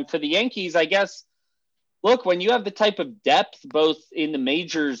for them. For the Yankees, I guess, look, when you have the type of depth both in the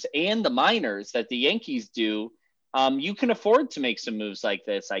majors and the minors that the Yankees do, you can afford to make some moves like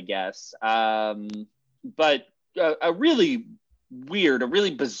this, I guess. But a really weird, a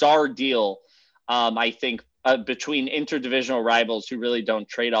really bizarre deal, I think, between interdivisional rivals who really don't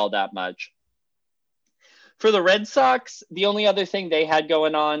trade all that much. For the Red Sox, the only other thing they had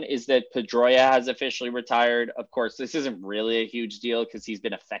going on is that Pedroia has officially retired. Of course, this isn't really a huge deal because he's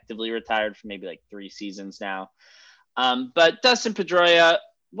been effectively retired for maybe like 3 seasons now. But Dustin Pedroia,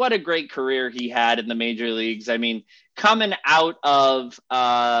 what a great career he had in the major leagues. I mean, coming out of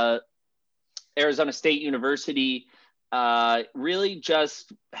Arizona State University, really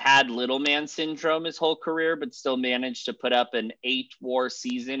just had little man syndrome his whole career, but still managed to put up an 8 WAR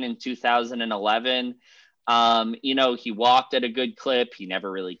season in 2011. He walked at a good clip. He never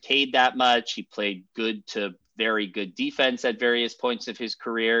really K'd that much. He played good to very good defense at various points of his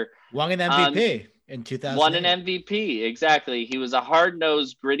career. Won an MVP in 2000. Won an MVP, exactly. He was a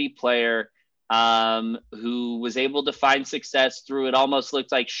hard-nosed, gritty player who was able to find success through it almost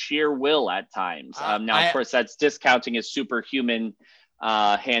looked like sheer will at times. Of course, that's discounting his superhuman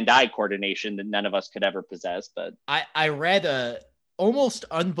hand-eye coordination that none of us could ever possess. But I read a almost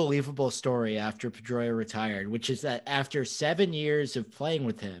unbelievable story after Pedroia retired, which is that after 7 years of playing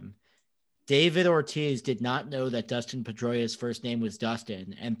with him, David Ortiz did not know that Dustin Pedroia's first name was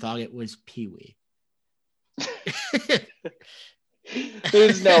Dustin and thought it was Pee-wee.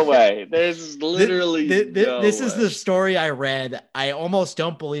 There's no way. There's literally this is the story I read. I almost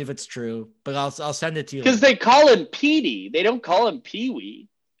don't believe it's true, but I'll send it to you because they call him Petey. They don't call him Pee-wee.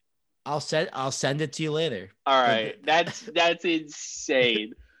 I'll send it to you later. All right, that's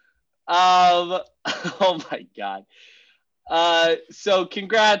insane. Oh my god. So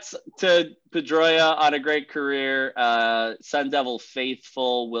congrats to Pedroia on a great career. Sun Devil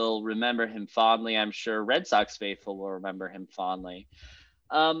faithful will remember him fondly. I'm sure Red Sox faithful will remember him fondly.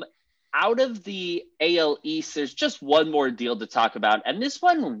 Um, Out of the AL East, there's just one more deal to talk about, and this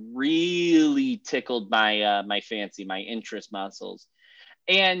one really tickled my fancy, my interest muscles.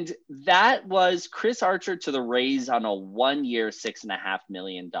 And that was Chris Archer to the Rays on a 1 year, $6.5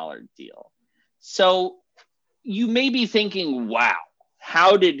 million deal. So you may be thinking, wow,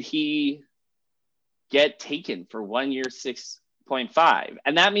 how did he get taken for 1 year, 6.5?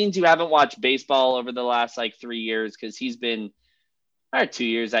 And that means you haven't watched baseball over the last like 3 years because he's been, or 2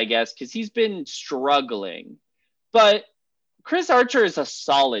 years, I guess, because he's been struggling. But Chris Archer is a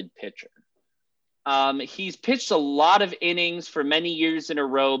solid pitcher. He's pitched a lot of innings for many years in a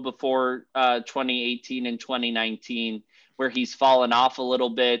row before 2018 and 2019, where he's fallen off a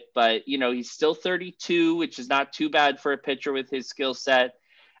little bit. But, you know, he's still 32, which is not too bad for a pitcher with his skill set.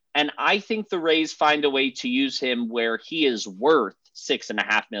 And I think the Rays find a way to use him where he is worth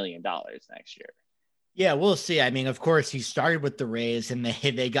 $6.5 million next year. Yeah, we'll see. I mean, of course, he started with the Rays, and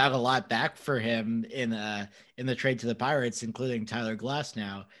they got a lot back for him in the trade to the Pirates, including Tyler Glass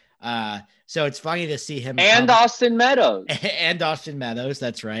now. So it's funny to see him and Austin Meadows and Austin Meadows.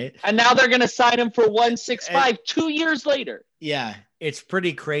 That's right. And now they're going to sign him for 165 2 years later. Yeah, it's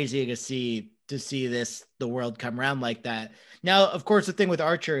pretty crazy to see the world come around like that. Now, of course, the thing with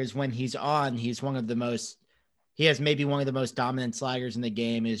Archer is when he's on, he has maybe one of the most dominant sliders in the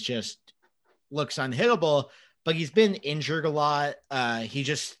game. Is just looks unhittable, but he's been injured a lot. He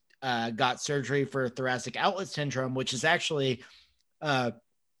just got surgery for thoracic outlet syndrome, which is actually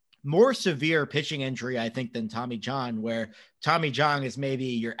more severe pitching injury, I think, than Tommy John, where Tommy John is maybe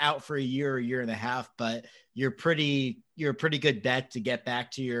you're out for a year and a half, but you're a pretty good bet to get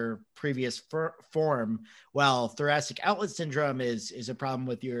back to your previous form. While thoracic outlet syndrome is a problem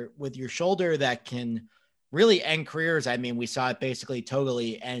with your shoulder that can really end careers. I mean, we saw it basically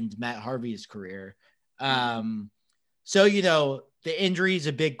totally end Matt Harvey's career. So, you know, the injury is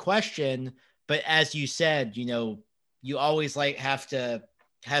a big question, but as you said, you know, you always have to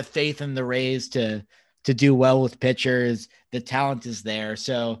have faith in the Rays to do well with pitchers. The talent is there.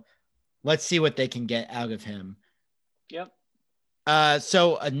 So let's see what they can get out of him. Yep.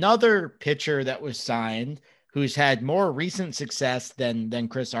 So another pitcher that was signed who's had more recent success than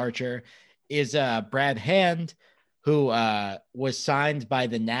Chris Archer is Brad Hand, who was signed by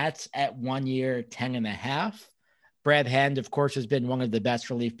the Nats at 1 year, 10.5. Brad Hand, of course, has been one of the best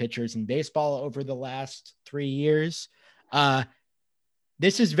relief pitchers in baseball over the last 3 years.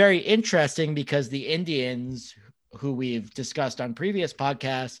 This is very interesting because the Indians, who we've discussed on previous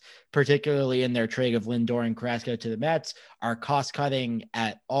podcasts, particularly in their trade of Lindor and Carrasco to the Mets, are cost-cutting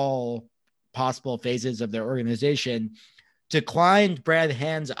at all possible phases of their organization, declined Brad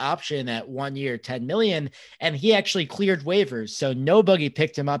Hand's option at 1 year, $10 million, and he actually cleared waivers. So nobody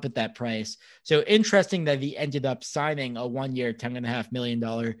picked him up at that price. So interesting that he ended up signing a 1 year, $10.5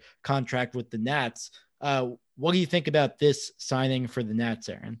 million contract with the Nats. What do you think about this signing for the Nats,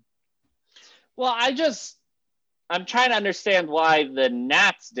 Aaron? Well, I'm trying to understand why the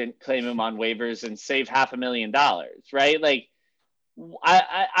Nats didn't claim him on waivers and save $500,000, right? Like,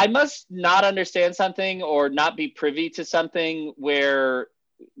 I must not understand something or not be privy to something where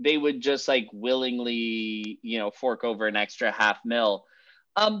they would just like willingly, you know, fork over an extra $500,000.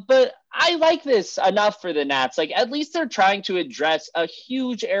 But I like this enough for the Nats. Like, at least they're trying to address a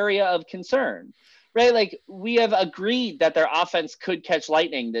huge area of concern, right? Like, we have agreed that their offense could catch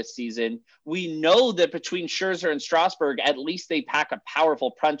lightning this season. We know that between Scherzer and Strasburg, at least they pack a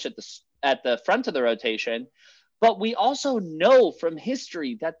powerful punch at the front of the rotation. But we also know from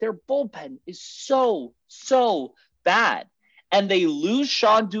history that their bullpen is so bad. And they lose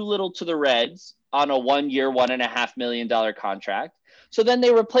Sean Doolittle to the Reds on a 1 year, $1.5 million contract. So then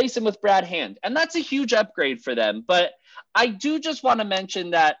they replace him with Brad Hand. And that's a huge upgrade for them. But I do just want to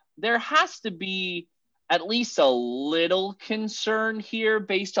mention that there has to be at least a little concern here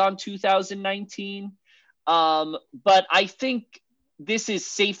based on 2019. But I think this is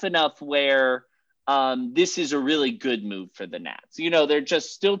safe enough where this is a really good move for the Nats. You know, they're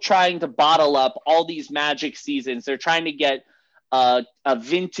just still trying to bottle up all these magic seasons. They're trying to get a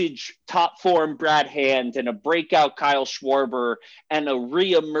vintage top form Brad Hand and a breakout Kyle Schwarber and a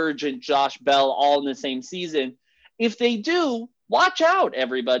reemergent Josh Bell all in the same season. If they do, watch out,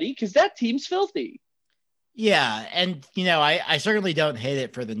 everybody, because that team's filthy. Yeah, and, you know, I certainly don't hate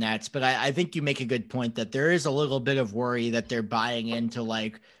it for the Nets, but I think you make a good point that there is a little bit of worry that they're buying into,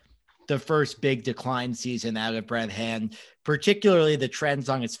 like, the first big decline season out of Brad Hand, particularly the trends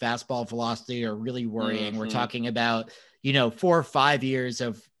on his fastball velocity are really worrying. Mm-hmm. We're talking about, 4 or 5 years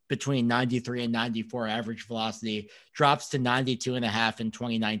of between 93 and 94 average velocity, drops to 92.5 in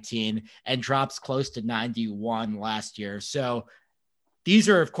 2019 and drops close to 91 last year. So these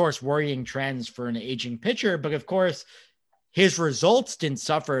are, of course, worrying trends for an aging pitcher, but of course, his results didn't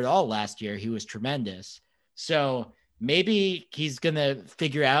suffer at all last year. He was tremendous. So maybe he's going to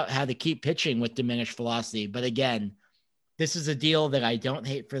figure out how to keep pitching with diminished velocity. But again, this is a deal that I don't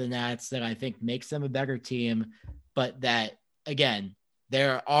hate for the Nats, that I think makes them a better team, but that, again,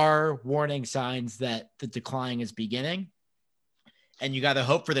 there are warning signs that the decline is beginning. And you got to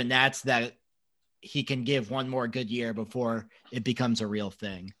hope for the Nats that he can give one more good year before it becomes a real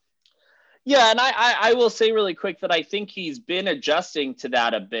thing. Yeah, and I will say really quick that I think he's been adjusting to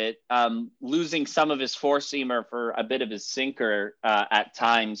that a bit, losing some of his four-seamer for a bit of his sinker at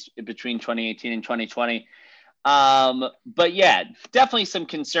times between 2018 and 2020. But yeah, definitely some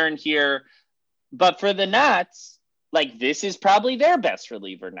concern here. But for the Nats, like, this is probably their best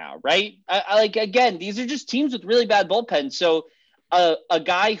reliever now, right? Again, these are just teams with really bad bullpens. So a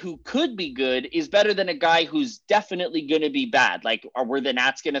guy who could be good is better than a guy who's definitely going to be bad. Like, were the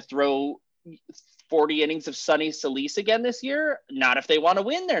Nats going to throw 40 innings of Sonny Solis again this year? Not if they want to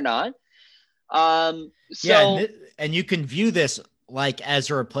win, they're not. And you can view this like as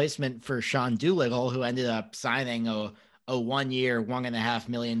a replacement for Sean Doolittle, who ended up signing a 1 year, $1.5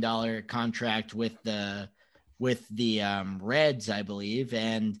 million contract with the Reds, I believe.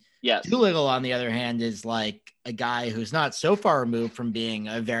 And yes, Doolittle, on the other hand, is like a guy who's not so far removed from being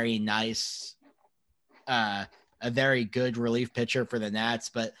a very nice, a very good relief pitcher for the Nats.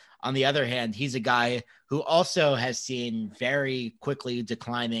 But on the other hand, he's a guy who also has seen very quickly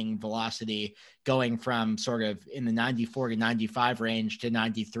declining velocity, going from sort of in the 94 to 95 range to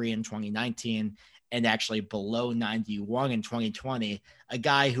 93 in 2019 and actually below 91 in 2020. A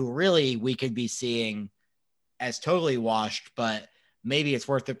guy who really we could be seeing as totally washed, but maybe it's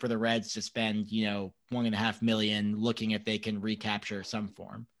worth it for the Reds to spend, $1.5 million looking if they can recapture some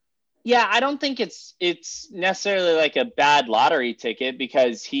form. Yeah, I don't think it's necessarily like a bad lottery ticket,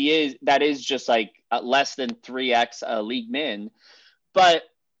 because that is just like less than 3x a league min. But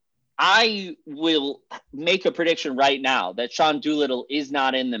I will make a prediction right now that Sean Doolittle is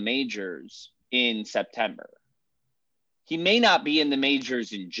not in the majors in September. He may not be in the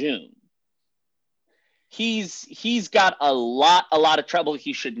majors in June. He's got a lot of trouble.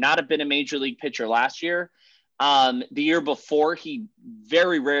 He should not have been a major league pitcher last year. The year before, he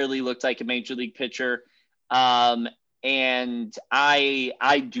very rarely looked like a major league pitcher. And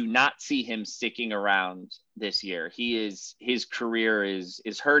I do not see him sticking around this year. His career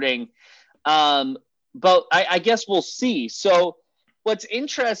is hurting. But I guess we'll see. So what's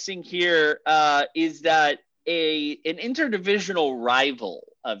interesting here is that an interdivisional rival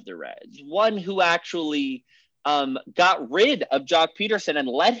of the Reds, one who actually got rid of Jock Peterson and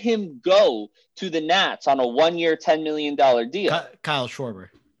let him go to the Nats on a 1 year, $10 million deal. Kyle Schwarber,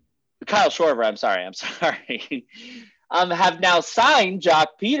 I'm sorry. Have now signed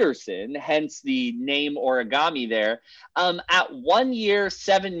Jock Peterson, hence the name origami there, at 1 year,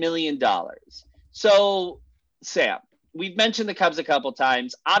 $7 million. So, Sam, we've mentioned the Cubs a couple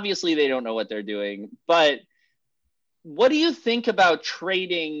times. Obviously, they don't know what they're doing, but what do you think about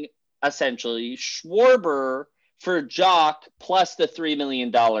trading essentially Schwarber for Jock plus the $3 million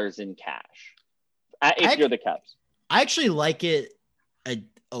in cash if you're the Cubs? I actually like it a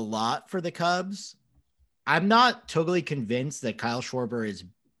lot for the Cubs. I'm not totally convinced that Kyle Schwarber is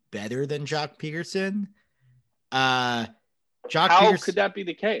better than Jock Peterson. How could that be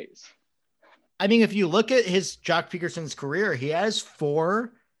the case? I mean, if you look at Jock Peterson's career, he has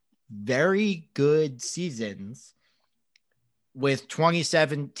 4 very good seasons, with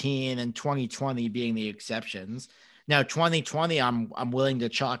 2017 and 2020 being the exceptions. Now, 2020, I'm willing to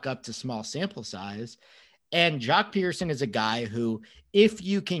chalk up to small sample size. And Jock Peterson is a guy who, if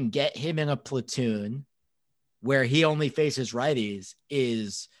you can get him in a platoon where he only faces righties,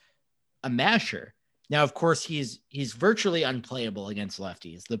 is a masher. Now, of course, he's virtually unplayable against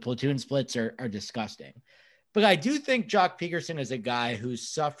lefties. The platoon splits are disgusting. But I do think Jock Peterson is a guy who's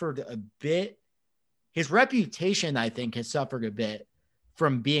suffered a bit. His reputation, I think, has suffered a bit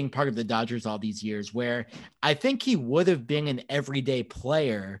from being part of the Dodgers all these years, where I think he would have been an everyday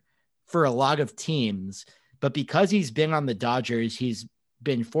player for a lot of teams. But because he's been on the Dodgers, he's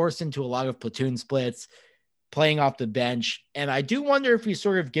been forced into a lot of platoon splits, playing off the bench. And I do wonder if he's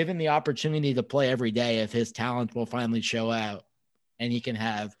sort of given the opportunity to play every day, if his talent will finally show out and he can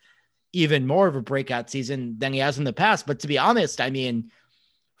have even more of a breakout season than he has in the past. But to be honest, I mean,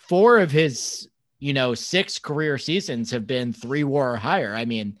 4 of his 6 career seasons have been 3 WAR or higher. I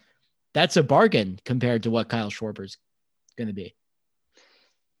mean, that's a bargain compared to what Kyle Schwarber's going to be.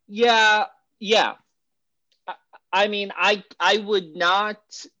 Yeah. I mean, I would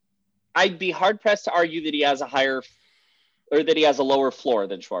not. I'd be hard pressed to argue that he has a lower floor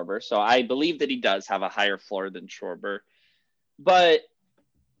than Schwarber. So I believe that he does have a higher floor than Schwarber, but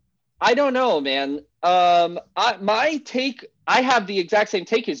I don't know, man. I have the exact same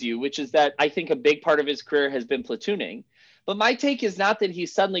take as you, which is that I think a big part of his career has been platooning. But my take is not that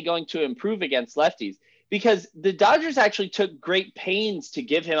he's suddenly going to improve against lefties, because the Dodgers actually took great pains to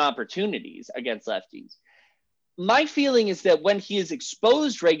give him opportunities against lefties. My feeling is that when he is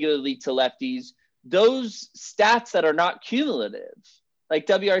exposed regularly to lefties, those stats that are not cumulative, like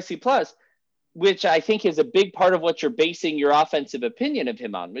WRC plus, which I think is a big part of what you're basing your offensive opinion of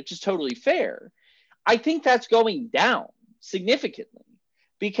him on, which is totally fair. I think that's going down significantly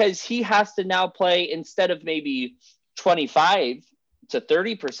because he has to now play, instead of maybe 25 to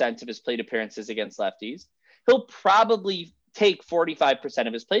 30% of his plate appearances against lefties, he'll probably take 45%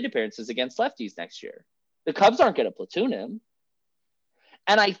 of his plate appearances against lefties next year. The Cubs aren't going to platoon him.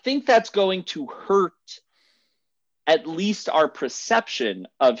 And I think that's going to hurt at least our perception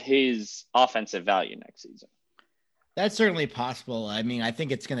of his offensive value next season. That's certainly possible. I mean, I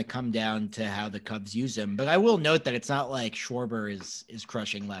think it's going to come down to how the Cubs use him, but I will note that it's not like Schwarber is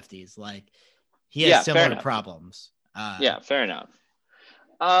crushing lefties. Like, he has similar problems. Fair enough.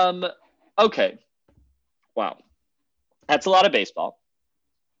 Okay. Wow. That's a lot of baseball.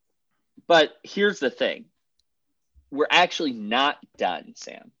 But here's the thing. We're actually not done,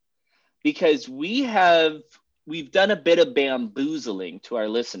 Sam, because we've done a bit of bamboozling to our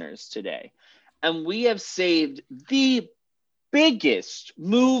listeners today, and we have saved the biggest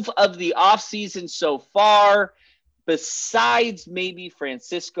move of the offseason so far, besides maybe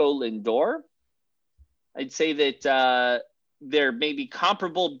Francisco Lindor. I'd say that there may be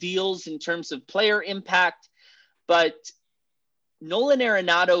comparable deals in terms of player impact, but Nolan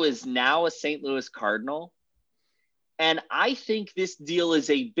Arenado is now a St. Louis Cardinal, and I think this deal is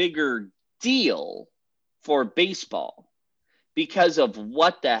a bigger deal for baseball because of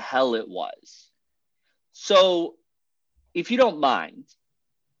what the hell it was. So if you don't mind,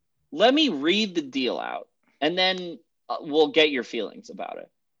 let me read the deal out, and then we'll get your feelings about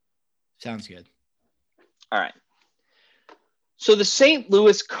it. Sounds good. All right. So the St.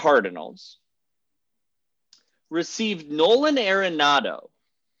 Louis Cardinals received Nolan Arenado,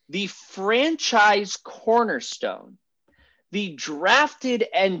 the franchise cornerstone, the drafted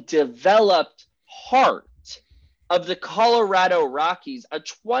and developed heart of the Colorado Rockies, a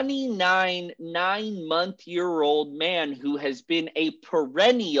 9-month-year-old man who has been a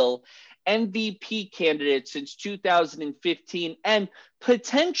perennial MVP candidate since 2015 and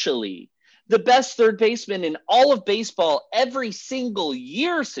potentially the best third baseman in all of baseball every single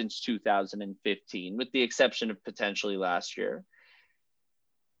year since 2015, with the exception of potentially last year.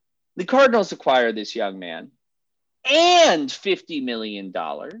 The Cardinals acquired this young man and $50 million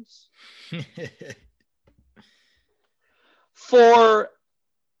for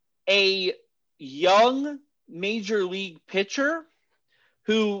a young major league pitcher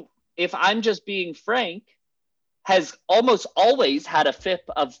who, if I'm just being frank, has almost always had a FIP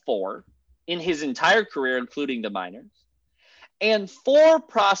of 4 in his entire career, including the minors, and 4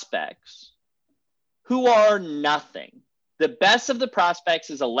 prospects who are nothing. The best of the prospects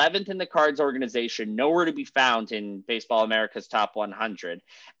is 11th in the Cards organization, nowhere to be found in Baseball America's top 100,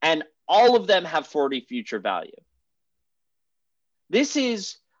 and all of them have 40 future value. This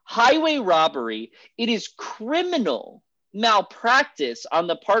is highway robbery. It is criminal malpractice on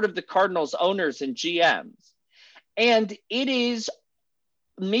the part of the Cardinals owners and GMs. And it is,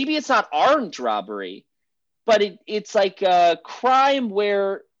 maybe it's not armed robbery, but it's like a crime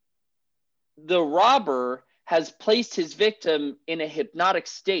where the robber has placed his victim in a hypnotic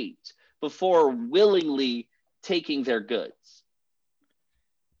state before willingly taking their goods.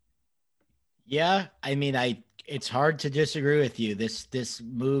 Yeah, I mean, it's hard to disagree with you. This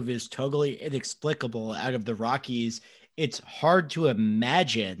move is totally inexplicable out of the Rockies. It's hard to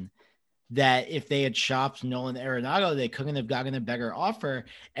imagine that if they had shopped Nolan Arenado, they couldn't have gotten a better offer,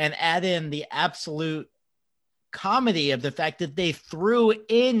 and add in the absolute comedy of the fact that they threw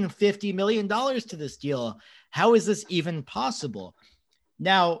in $50 million to this deal. How is this even possible?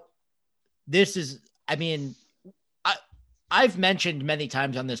 Now, this is, I mean, I've mentioned many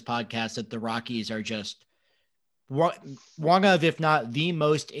times on this podcast that the Rockies are just one of, if not the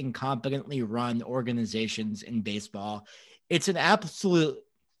most incompetently run organizations in baseball. It's an absolute,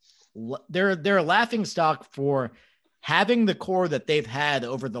 they're a laughing stock for having the core that they've had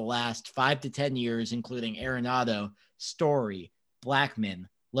over the last 5 to 10 years, including Arenado, Story, Blackmon,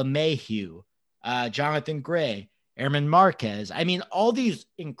 LeMahieu, Jonathan Gray. Airman Marquez. I mean, all these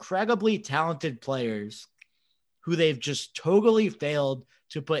incredibly talented players who they've just totally failed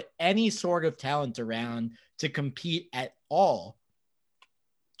to put any sort of talent around to compete at all.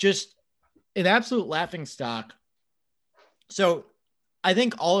 Just an absolute laughing stock. So I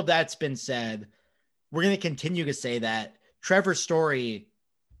think all of that's been said. We're going to continue to say that. Trevor Story,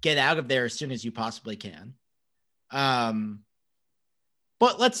 get out of there as soon as you possibly can.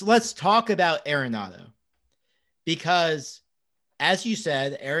 But let's talk about Arenado, because as you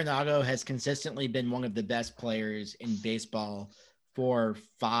said, Arenado has consistently been one of the best players in baseball for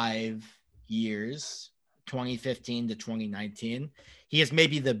 5 years, 2015 to 2019. He is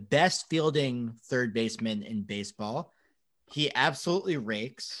maybe the best fielding third baseman in baseball. He absolutely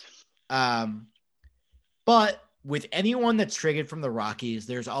rakes. But with anyone that's traded from the Rockies,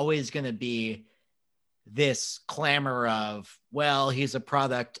 there's always going to be this clamor of, well, he's a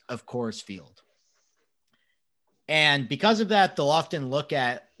product of Coors Field. And because of that, they'll often look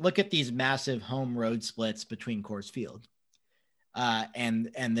at these massive home road splits between Coors Field and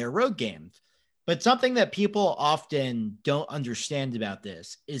their road games. But something that people often don't understand about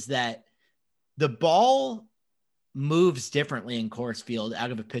this is that the ball moves differently in Coors Field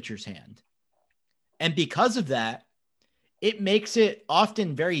out of a pitcher's hand. And because of that, it makes it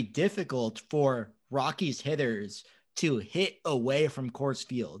often very difficult for Rockies hitters to hit away from Coors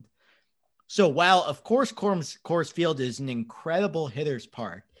Field. So while, of course, Coors Field is an incredible hitter's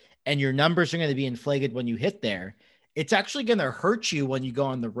park and your numbers are going to be inflated when you hit there, it's actually going to hurt you when you go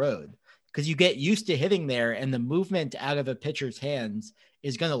on the road, because you get used to hitting there and the movement out of a pitcher's hands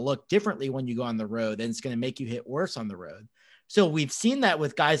is going to look differently when you go on the road, and it's going to make you hit worse on the road. So we've seen that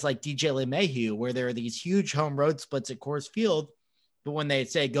with guys like DJ LeMahieu, where there are these huge home road splits at Coors Field, but when they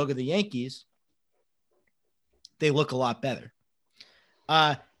say go to the Yankees, they look a lot better.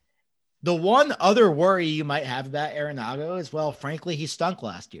 The one other worry you might have about Arenado is, well, frankly, he stunk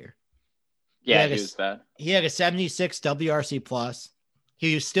last year. Yeah, he was bad. He had a 76 WRC plus.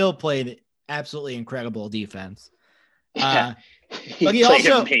 He still played absolutely incredible defense. Yeah. But he played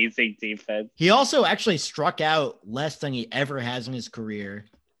amazing defense. He also actually struck out less than he ever has in his career.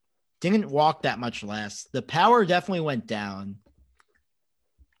 Didn't walk that much less. The power definitely went down.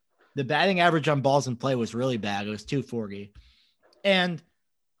 The batting average on balls in play was really bad. It was 240. And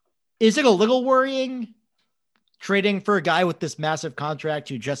is it a little worrying trading for a guy with this massive contract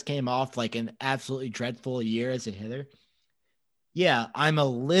who just came off like an absolutely dreadful year as a hitter? Yeah, I'm a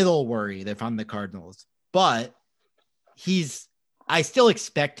little worried if I'm the Cardinals, but I still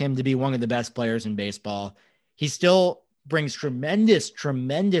expect him to be one of the best players in baseball. He still brings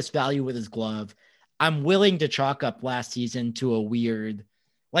tremendous value with his glove. I'm willing to chalk up last season to a weird,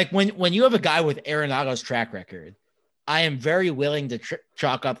 like when you have a guy with Arenado's track record, I am very willing to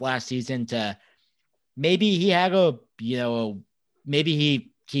chalk up last season to maybe he had maybe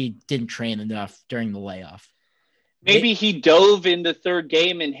he didn't train enough during the layoff. Maybe he dove in the third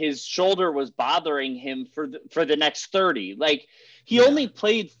game and his shoulder was bothering him for the next 30. Like he only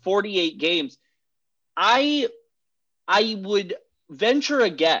played 48 games. I would venture a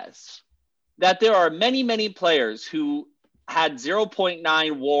guess that there are many, many players who had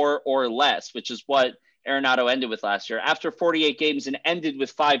 0.9 WAR or less, which is what Arenado ended with last year, after 48 games, and ended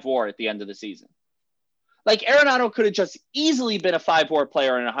with 5 WAR at the end of the season. Like Arenado could have just easily been a 5 WAR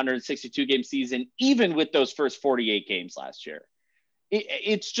player in a 162 game season, even with those first 48 games last year.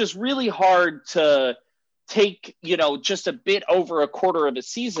 It's just really hard to take, just a bit over a quarter of a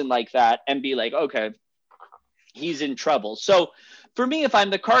season like that and be like, okay, he's in trouble. So for me, if I'm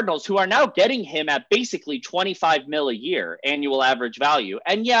the Cardinals, who are now getting him at basically $25 million a year annual average value,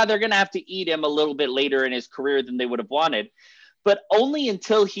 and yeah, they're going to have to eat him a little bit later in his career than they would have wanted, but only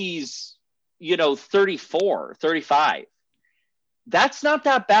until he's 34, 35. That's not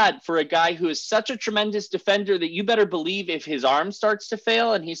that bad for a guy who is such a tremendous defender that you better believe if his arm starts to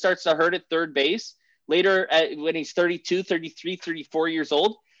fail and he starts to hurt at third base later when he's 32, 33, 34 years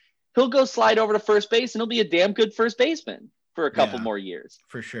old, he'll go slide over to first base and he'll be a damn good first baseman for a couple more years.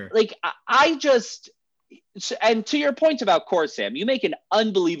 For sure. Like and to your point about Coors, Sam, you make an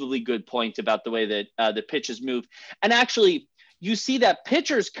unbelievably good point about the way that the pitches move. And actually, you see that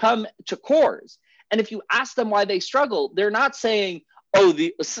pitchers come to Coors, and if you ask them why they struggle, they're not saying,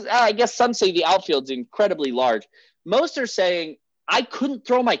 I guess some say the outfield's incredibly large. Most are saying, I couldn't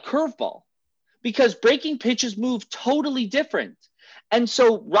throw my curveball, because breaking pitches move totally different. And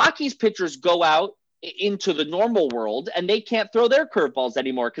so Rockies pitchers go out into the normal world and they can't throw their curveballs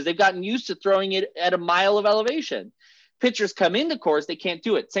anymore because they've gotten used to throwing it at a mile of elevation. Pitchers come into Coors, they can't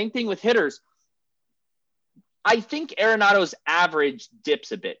do it. Same thing with hitters. I think Arenado's average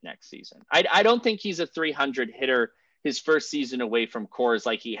dips a bit next season. I don't think he's a 300 hitter his first season away from Coors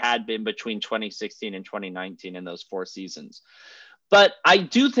like he had been between 2016 and 2019 in those 4 seasons. But I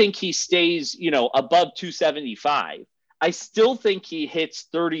do think he stays, above 275. I still think he hits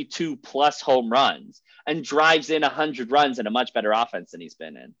 32 plus home runs and drives in 100 runs in a much better offense than he's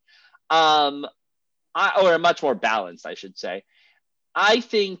been in. Or a much more balanced, I should say. I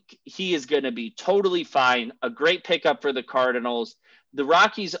think he is going to be totally fine. A great pickup for the Cardinals. The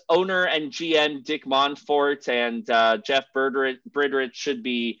Rockies owner and GM Dick Monfort and Jeff Bridrich should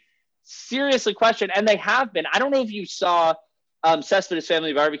be seriously questioned, and they have been. I don't know if you saw Cespedes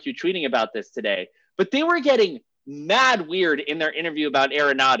Family Barbecue tweeting about this today, but they were getting mad weird in their interview about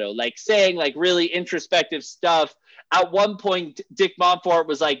Arenado, like saying like really introspective stuff. At one point, Dick Monfort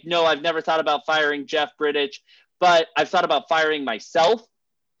was like, "No, I've never thought about firing Jeff Bridich, but I've thought about firing myself."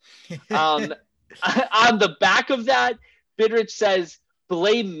 On the back of that, Bidrich says,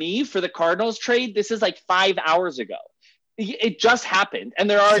 "Blame me for the Cardinals trade. This is like 5 hours ago. It just happened." And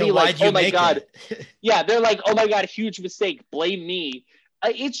they're already like, "Oh my God." Yeah, they're like, "Oh my God, huge mistake. Blame me."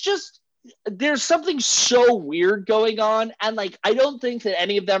 It's just, there's something so weird going on. And like, I don't think that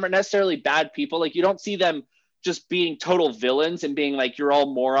any of them are necessarily bad people. Like, you don't see them just being total villains and being like, "You're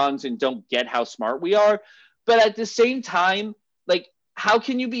all morons and don't get how smart we are." But at the same time, like, how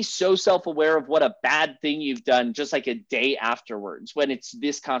can you be so self-aware of what a bad thing you've done just like a day afterwards when it's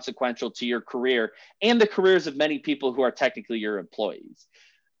this consequential to your career and the careers of many people who are technically your employees?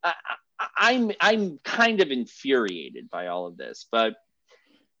 I'm kind of infuriated by all of this, but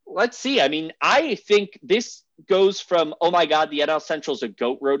let's see. I mean, I think this goes from, "Oh my God, the NL Central's a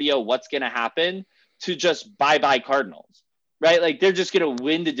goat rodeo. What's going to happen?" to just bye-bye Cardinals, right? Like, they're just going to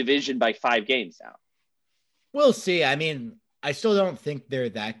win the division by 5 games now. We'll see. I mean, I still don't think they're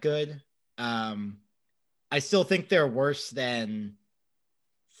that good. I still think they're worse than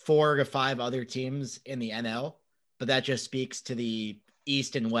 4 to 5 other teams in the NL, but that just speaks to the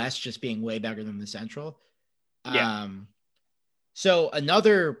East and West just being way better than the Central. Yeah. So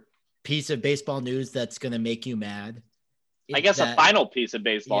another piece of baseball news that's going to make you mad. I guess a final piece of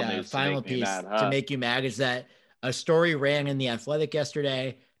baseball news to make you mad is that a story ran in The Athletic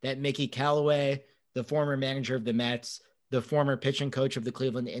yesterday that Mickey Callaway, the former manager of the Mets, the former pitching coach of the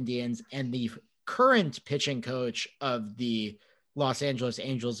Cleveland Indians, and the current pitching coach of the Los Angeles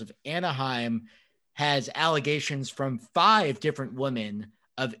Angels of Anaheim, has allegations from 5 different women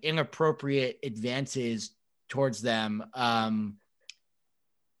of inappropriate advances towards them.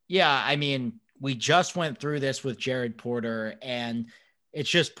 Yeah, I mean, we just went through this with Jared Porter, and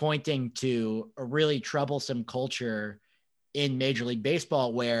it's just pointing to a really troublesome culture in Major League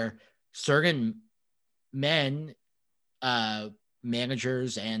Baseball where certain men,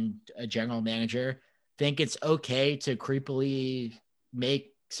 managers and a general manager, think it's okay to creepily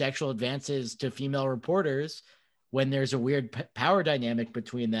make sexual advances to female reporters when there's a weird power dynamic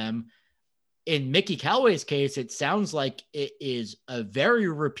between them. In Mickey Callaway's case, it sounds like it is a very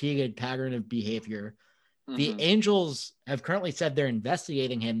repeated pattern of behavior. Mm-hmm. The Angels have currently said they're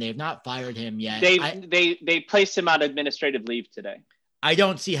investigating him. They have not fired him yet. They placed him on administrative leave today. I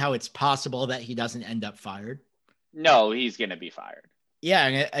don't see how it's possible that he doesn't end up fired. No, he's going to be fired. Yeah.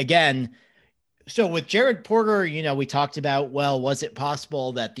 And again, so with Jared Porter, we talked about, well, was it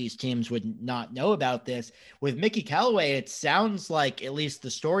possible that these teams would not know about this? With Mickey Callaway, it sounds like, at least the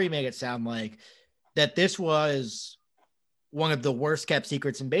story made it sound like, that this was one of the worst kept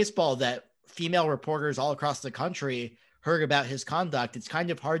secrets in baseball, that female reporters all across the country heard about his conduct. It's kind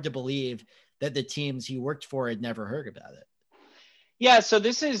of hard to believe that the teams he worked for had never heard about it. Yeah, so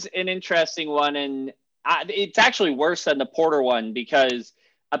this is an interesting one, and it's actually worse than the Porter one because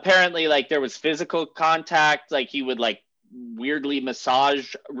apparently, like, there was physical contact. Like, he would like weirdly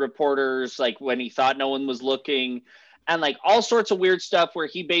massage reporters, like when he thought no one was looking, and like all sorts of weird stuff where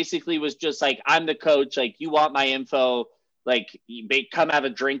he basically was just like, "I'm the coach. Like, you want my info? Like, come have a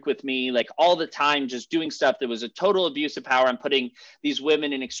drink with me." Like, all the time, just doing stuff that was a total abuse of power and putting these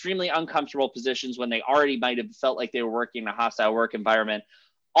women in extremely uncomfortable positions when they already might have felt like they were working in a hostile work environment.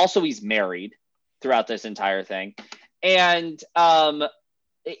 Also, he's married throughout this entire thing. And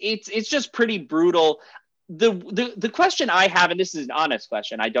it's just pretty brutal. The question I have, and this is an honest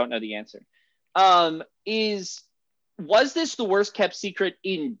question, I don't know the answer, is, was this the worst kept secret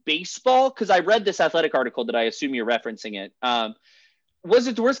in baseball? Because I read this Athletic article that I assume you're referencing it. Was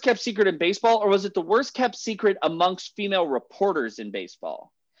it the worst kept secret in baseball, or was it the worst kept secret amongst female reporters in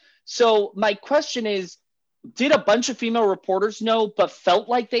baseball? So my question is, did a bunch of female reporters know, but felt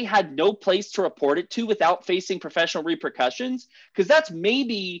like they had no place to report it to without facing professional repercussions? Because that's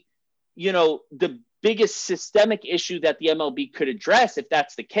maybe, the biggest systemic issue that the MLB could address if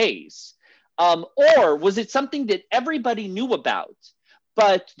that's the case? Or was it something that everybody knew about,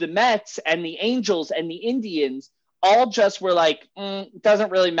 but the Mets and the Angels and the Indians all just were like,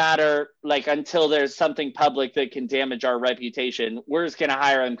 doesn't really matter, like, until there's something public that can damage our reputation. We're just going to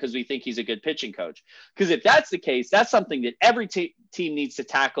hire him because we think he's a good pitching coach. Because if that's the case, that's something that every team needs to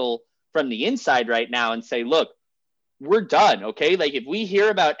tackle from the inside right now and say, look, we're done, okay? Like, if we hear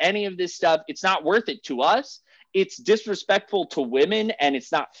about any of this stuff, it's not worth it to us. It's disrespectful to women, and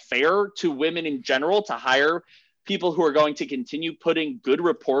it's not fair to women in general to hire people who are going to continue putting good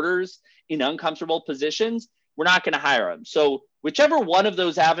reporters in uncomfortable positions. We're not going to hire them. So whichever one of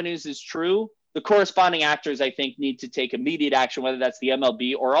those avenues is true, the corresponding actors, I think, need to take immediate action, whether that's the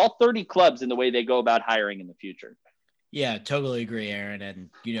MLB or all 30 clubs in the way they go about hiring in the future. Yeah, totally agree, Aaron. And,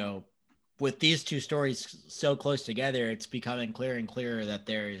 with these two stories so close together, it's becoming clearer and clearer that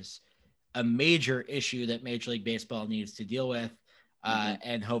there is a major issue that Major League Baseball needs to deal with.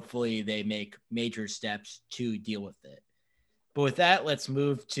 And hopefully they make major steps to deal with it. But with that, let's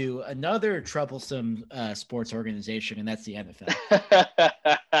move to another troublesome sports organization, and that's the NFL.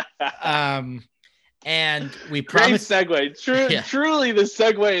 And we promised. Great segue. Truly the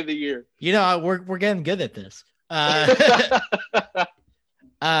segue of the year. We're getting good at this.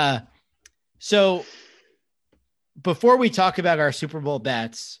 So before we talk about our Super Bowl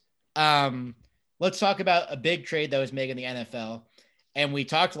bets, let's talk about a big trade that was made in the NFL. And we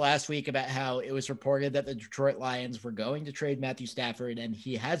talked last week about how it was reported that the Detroit Lions were going to trade Matthew Stafford, and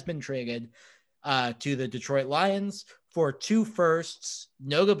he has been traded to the Detroit Lions for 2 firsts,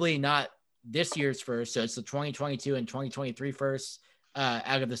 notably not this year's first. So it's the 2022 and 2023 firsts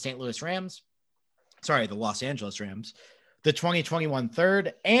out of the the Los Angeles Rams, the 2021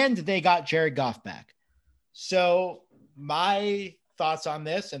 third, and they got Jared Goff back. So my thoughts on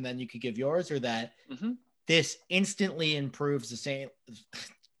this, and then you could give yours, are that this instantly improves the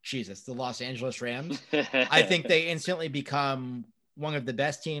Los Angeles Rams. I think they instantly become one of the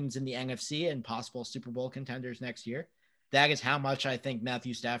best teams in the NFC and possible Super Bowl contenders next year. That is how much I think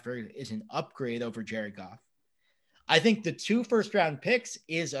Matthew Stafford is an upgrade over Jared Goff. I think the 2 first-round picks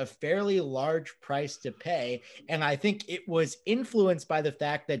is a fairly large price to pay, and I think it was influenced by the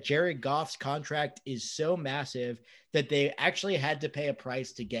fact that Jared Goff's contract is so massive that they actually had to pay a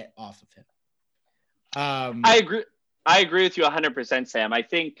price to get off of him. I agree with you 100%, Sam. I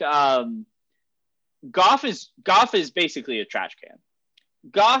think Goff is basically a trash can.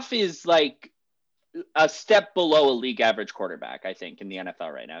 Goff is like a step below a league average quarterback, I think, in the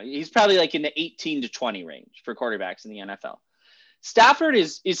NFL right now. He's probably like in the 18 to 20 range for quarterbacks in the NFL. Stafford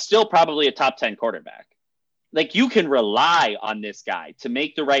is still probably a top 10 quarterback. Like, you can rely on this guy to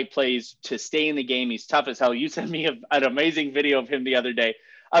make the right plays, to stay in the game. He's tough as hell. You sent me an amazing video of him the other day,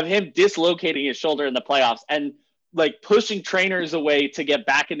 of him dislocating his shoulder in the playoffs and like pushing trainers away to get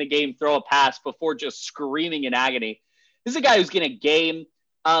back in the game, throw a pass before just screaming in agony. This is a guy who's going to game.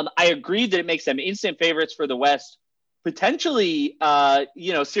 I agree that it makes them instant favorites for the West, potentially,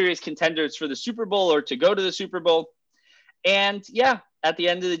 serious contenders for the Super Bowl or to go to the Super Bowl. And yeah, at the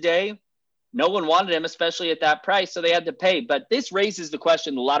end of the day, no one wanted him, especially at that price, so they had to pay. But this raises the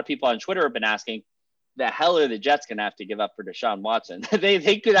question a lot of people on Twitter have been asking: the hell are the Jets going to have to give up for Deshaun Watson?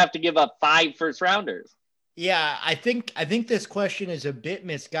 they could have to give up 5 first-rounders. Yeah, I think this question is a bit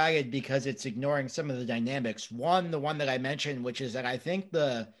misguided because it's ignoring some of the dynamics. One, the one that I mentioned, which is that I think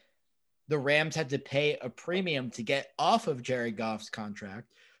the Rams had to pay a premium to get off of Jared Goff's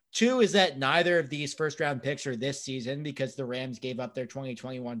contract. 2 is that neither of these first-round picks are this season because the Rams gave up their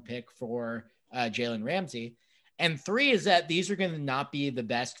 2021 pick for Jalen Ramsey. And 3 is that these are going to not be the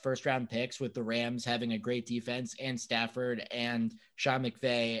best first-round picks, with the Rams having a great defense and Stafford and Sean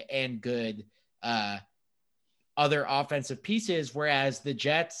McVay and good other offensive pieces, whereas the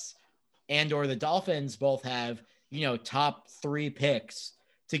Jets and or the Dolphins both have, top 3 picks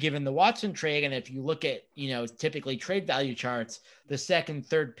to give in the Watson trade. And if you look at, typically trade value charts, the second,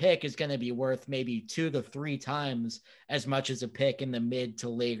 third pick is going to be worth maybe 2 to 3 times as much as a pick in the mid to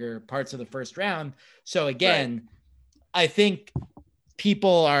later parts of the first round. So again, right. I think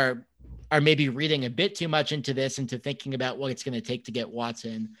people are maybe reading a bit too much into this, into thinking about what it's going to take to get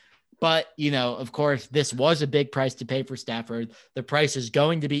Watson. But, of course, this was a big price to pay for Stafford. The price is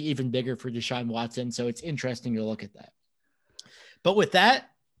going to be even bigger for Deshaun Watson. So it's interesting to look at that. But with that,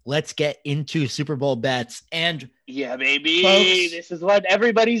 let's get into Super Bowl bets. And yeah, baby, folks, this is what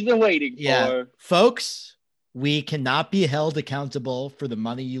everybody's been waiting for. Folks, we cannot be held accountable for the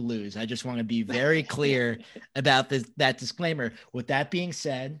money you lose. I just want to be very clear about that disclaimer. With that being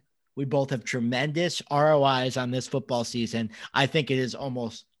said, We both have tremendous ROIs on this football season. I think it is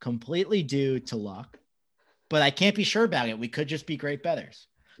almost completely due to luck, but I can't be sure about it. We could just be great bettors.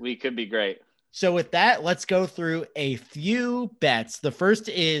 We could be great. So with that, let's go through a few bets. The first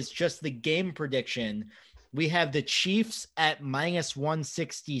is just the game prediction. We have the Chiefs at minus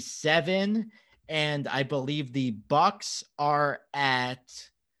 167, and I believe the Bucks are at,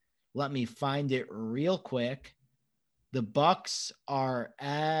 let me find it real quick. The Bucks are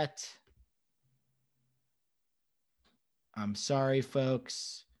at, I'm sorry,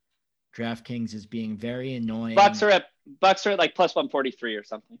 folks. DraftKings is being very annoying. Bucks are at like plus 143 or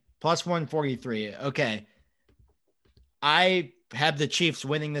something. Plus 143. Okay. I have the Chiefs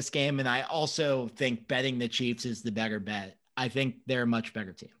winning this game, and I also think betting the Chiefs is the better bet. I think they're a much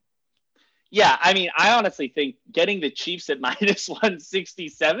better team. Yeah, I mean, I honestly think getting the Chiefs at minus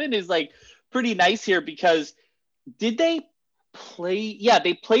 167 is like pretty nice here because did they play? Yeah,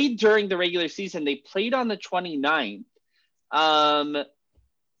 they played during the regular season. They played on the 29th.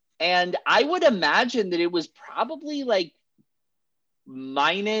 And I would imagine that it was probably like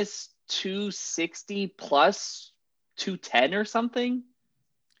minus 260 plus 210 or something.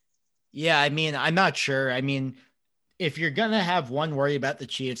 Yeah, I mean, I'm not sure. I mean, if you're going to have one worry about the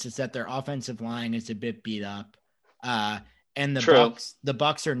Chiefs, it's that their offensive line is a bit beat up. And the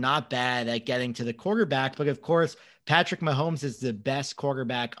Bucks are not bad at getting to the quarterback, but of course, Patrick Mahomes is the best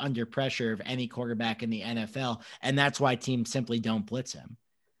quarterback under pressure of any quarterback in the NFL. And that's why teams simply don't blitz him.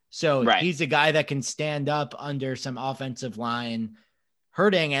 So He's a guy that can stand up under some offensive line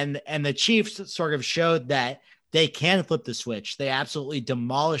hurting. And the Chiefs sort of showed that they can flip the switch. They absolutely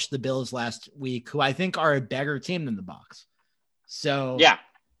demolished the Bills last week, who I think are a better team than the Bucs. So yeah,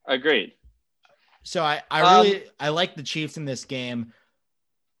 agreed. So I like the Chiefs in this game.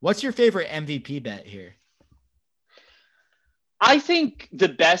 What's your favorite MVP bet here? I think the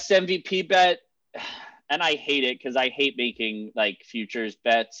best MVP bet, and I hate it because I hate making like futures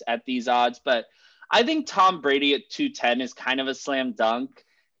bets at these odds, but I think Tom Brady at 210 is kind of a slam dunk.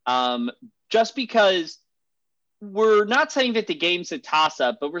 Just because we're not saying that the game's a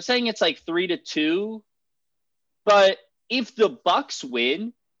toss-up, but we're saying it's like 3-2. But if the Bucs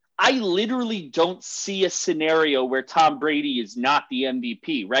win, I literally don't see a scenario where Tom Brady is not the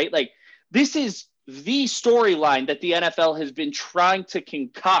MVP, right? Like this is the storyline that the NFL has been trying to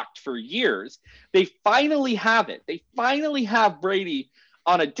concoct for years. They finally have it. They finally have Brady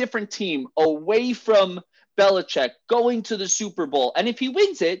on a different team away from Belichick going to the Super Bowl. And if he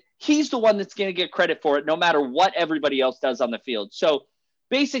wins it, he's the one that's going to get credit for it, no matter what everybody else does on the field. So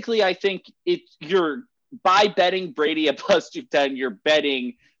basically, I think you're by betting Brady at plus 210, you're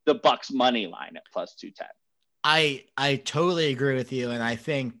betting the Bucs money line at plus 210. I totally agree with you. And I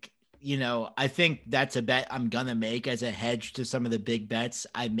think that's a bet I'm going to make as a hedge to some of the big bets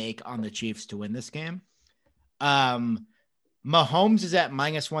I make on the Chiefs to win this game. Mahomes is at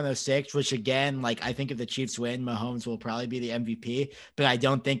minus 106, which again, like I think if the Chiefs win, Mahomes will probably be the MVP, but I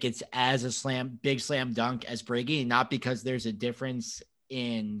don't think it's as a big slam dunk as Brady, not because there's a difference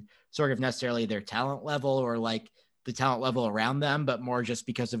in sort of necessarily their talent level or like the talent level around them, but more just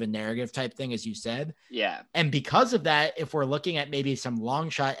because of a narrative type thing, as you said. Yeah. And because of that, if we're looking at maybe some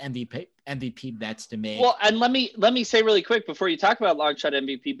long shot MVP bets to make. Well, and let me say really quick before you talk about long shot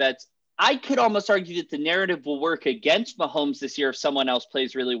MVP bets, I could almost argue that the narrative will work against Mahomes this year if someone else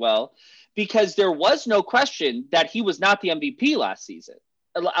plays really well, because there was no question that he was not the MVP last season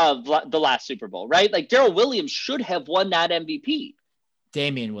of the last Super Bowl, right? Like Darrell Williams should have won that MVP.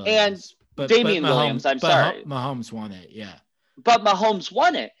 Damian Williams. Williams, I'm sorry. Mahomes won it, yeah. But Mahomes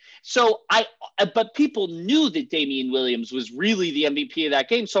won it. So but people knew that Damian Williams was really the MVP of that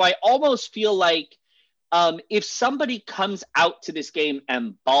game. So I almost feel like if somebody comes out to this game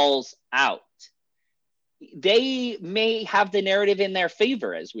and balls out, they may have the narrative in their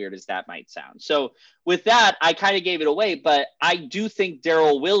favor, as weird as that might sound. So with that, I kind of gave it away, but I do think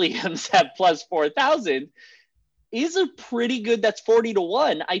Darrell Williams at plus 4,000 is a pretty good, that's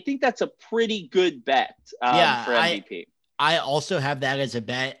 40-1. I think that's a pretty good bet for MVP. I also have that as a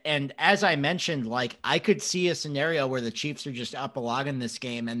bet. And as I mentioned, like I could see a scenario where the Chiefs are just up a log in this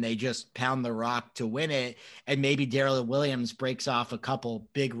game and they just pound the rock to win it. And maybe Darrell Williams breaks off a couple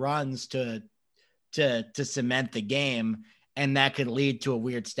big runs to cement the game. And that could lead to a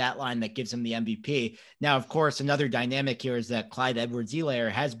weird stat line that gives him the MVP. Now, of course, another dynamic here is that Clyde Edwards-Helaire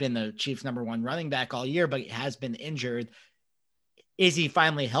has been the Chiefs' #1 running back all year, but he has been injured. Is he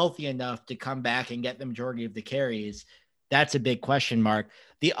finally healthy enough to come back and get the majority of the carries? That's a big question mark.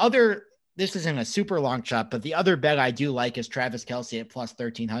 This isn't a super long shot, but the other bet I do like is Travis Kelce at plus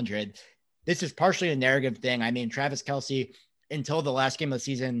 1,300. This is partially a narrative thing. I mean, Travis Kelce until the last game of the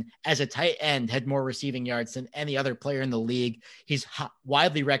season, as a tight end, had more receiving yards than any other player in the league. He's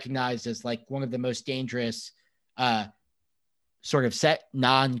widely recognized as like one of the most dangerous sort of set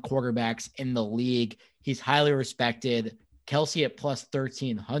non-quarterbacks in the league. He's highly respected. Kelce at plus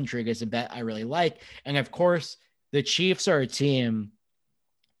 1,300 is a bet I really like. And of course, the Chiefs are a team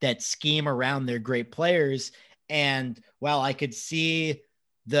that scheme around their great players. And while I could see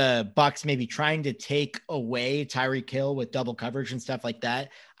the Bucs maybe trying to take away Tyreek Hill with double coverage and stuff like that,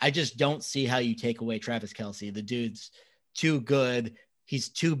 I just don't see how you take away Travis Kelce. The dude's too good. He's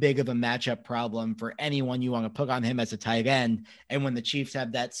too big of a matchup problem for anyone you want to put on him as a tight end. And when the Chiefs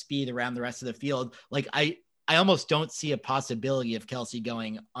have that speed around the rest of the field, like I almost don't see a possibility of Kelce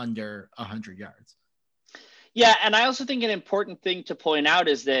going under 100 yards. Yeah, and I also think an important thing to point out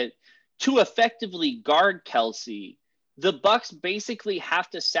is that to effectively guard Kelce, the Bucs basically have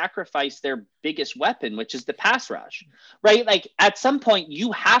to sacrifice their biggest weapon, which is the pass rush, right? Like at some point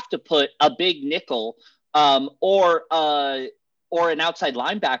you have to put a big nickel or an outside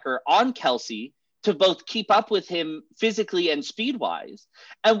linebacker on Kelce to both keep up with him physically and speed-wise.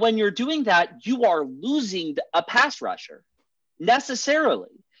 And when you're doing that, you are losing a pass rusher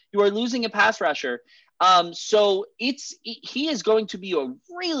necessarily. You are losing a pass rusher. So he is going to be a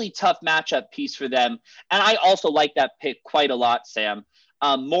really tough matchup piece for them. And I also like that pick quite a lot, Sam,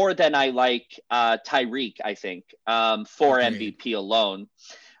 more than I like Tyreek, I think, for MVP alone.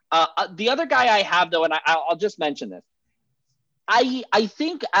 The other guy I have, though, and I'll just mention this. I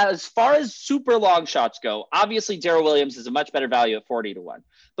think as far as super long shots go, obviously Darrell Williams is a much better value at 40-1.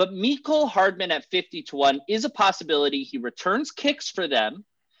 But Mecole Hardman at 50-1 is a possibility. He returns kicks for them,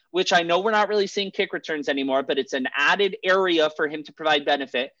 which I know we're not really seeing kick returns anymore, but it's an added area for him to provide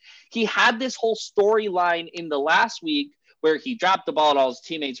benefit. He had this whole storyline in the last week where he dropped the ball and all his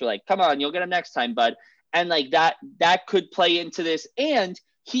teammates were like, come on, you'll get him next time, bud. And like that could play into this. And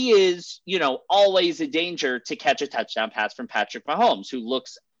he is, always a danger to catch a touchdown pass from Patrick Mahomes, who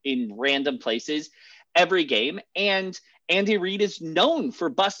looks in random places every game. And Andy Reid is known for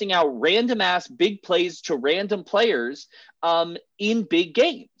busting out random ass big plays to random players in big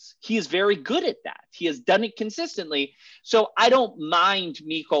games. He is very good at that. He has done it consistently. So I don't mind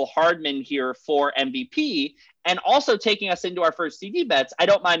Mecole Hardman here for MVP. And also taking us into our first CD bets, I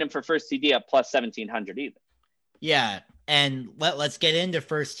don't mind him for first CD at plus 1,700 either. Yeah. And let's get into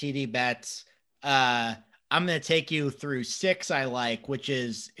first TD bets. I'm going to take you through 6 I like, which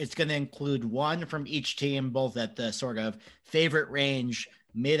is it's going to include 1 from each team, both at the sort of favorite range,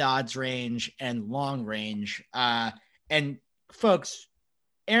 mid odds range, and long range. And folks,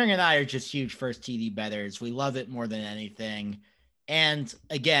 Aaron and I are just huge first TD bettors. We love it more than anything. And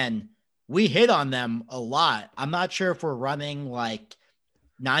again, we hit on them a lot. I'm not sure if we're running like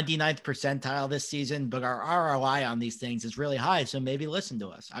 99th percentile this season, but our ROI on these things is really high. So maybe listen to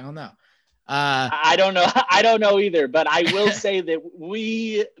us. I don't know. I don't know. I don't know either, but I will say that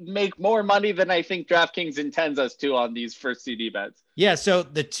we make more money than I think DraftKings intends us to on these first CD bets. Yeah. So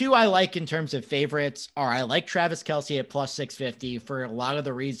the 2 I like in terms of favorites are I like Travis Kelce at plus 650 for a lot of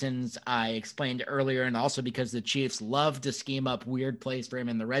the reasons I explained earlier. And also because the Chiefs love to scheme up weird plays for him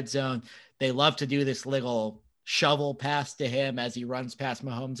in the red zone. They love to do this little shovel pass to him as he runs past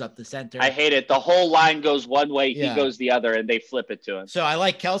Mahomes up the center. I hate it. The whole line goes one way, he goes the other, and they flip it to him. So I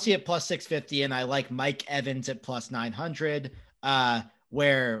like Kelce at plus 650, and I like Mike Evans at plus 900,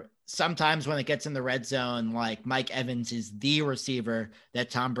 where sometimes when it gets in the red zone, like Mike Evans is the receiver that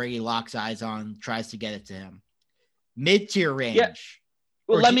Tom Brady locks eyes on, tries to get it to him. Mid-tier range. Yeah.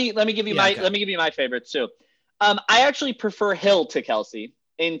 Well, let me give you my favorites too. I actually prefer Hill to Kelce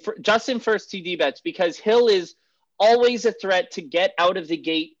just in first TD bets because Hill is always a threat to get out of the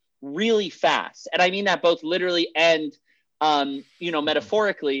gate really fast. And I mean that both literally and,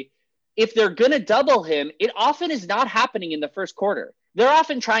 metaphorically. If they're going to double him, it often is not happening in the first quarter. They're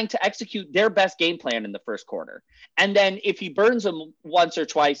often trying to execute their best game plan in the first quarter. And then if he burns them once or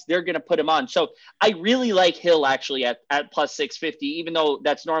twice, they're going to put him on. So I really like Hill actually at plus 650, even though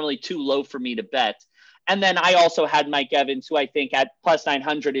that's normally too low for me to bet. And then I also had Mike Evans, who I think at plus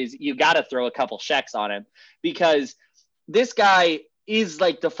 900 is you got to throw a couple checks on him because this guy is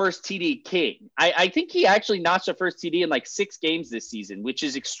like the first TD king. I think he actually notched a first TD in like 6 games this season, which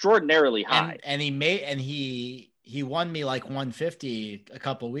is extraordinarily high. And he won me like 150 a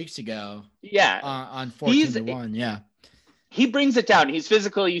couple of weeks ago. Yeah. On 14-1. Yeah. He brings it down. He's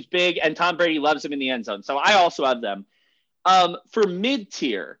physical. He's big. And Tom Brady loves him in the end zone. So I also have them. For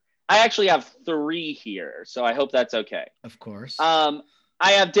mid-tier, I actually have 3 here, so I hope that's okay. Of course. I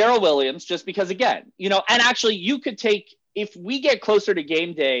have Darrell Williams just because, again, and actually you could take, if we get closer to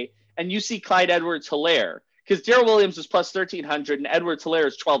game day and you see Clyde Edwards-Helaire because Darrell Williams is plus 1,300 and Edwards Helaire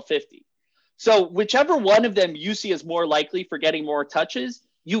is 1,250. So whichever one of them you see as more likely for getting more touches,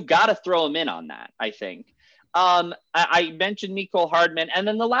 you got to throw him in on that, I think. I mentioned Nicole Hardman, and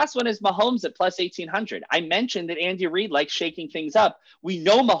then the last one is Mahomes at plus 1,800. I mentioned that Andy Reid likes shaking things up. We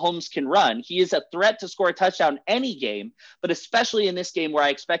know Mahomes can run. He is a threat to score a touchdown any game, but especially in this game where I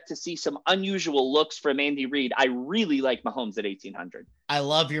expect to see some unusual looks from Andy Reid, I really like Mahomes at 1,800. I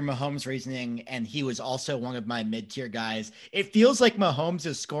love your Mahomes reasoning, and he was also one of my mid-tier guys. It feels like Mahomes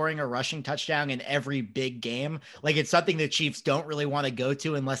is scoring a rushing touchdown in every big game. Like it's something the Chiefs don't really want to go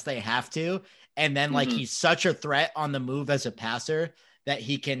to unless they have to. And then like he's such a threat on the move as a passer that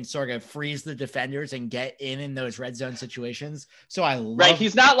he can sort of freeze the defenders and get in those red zone situations. So I love right.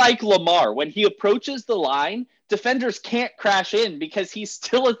 He's not like Lamar. When he approaches the line, defenders can't crash in because he's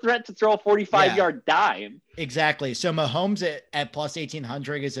still a threat to throw a 45-yard dime. Exactly. So Mahomes at plus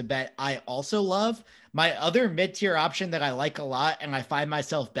 1,800 is a bet I also love. My other mid-tier option that I like a lot, and I find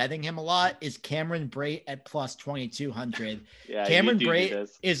myself betting him a lot, is Cameron Brate at plus 2,200. Cameron Brate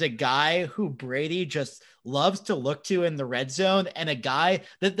is a guy who Brady just loves to look to in the red zone, and a guy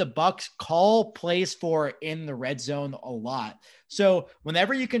that the Bucs call plays for in the red zone a lot. So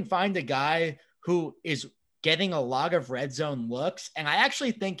whenever you can find a guy who is getting a lot of red zone looks, and I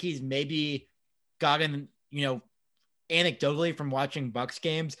actually think he's maybe gotten, anecdotally from watching Bucs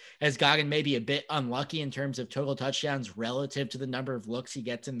games, has gotten maybe a bit unlucky in terms of total touchdowns relative to the number of looks he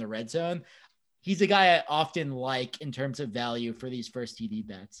gets in the red zone. He's a guy I often like in terms of value for these first TD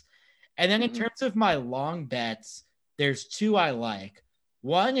bets. And then in terms of my long bets, there's two I like.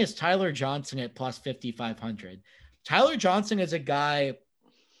 One is Tyler Johnson at plus 5,500. Tyler Johnson is a guy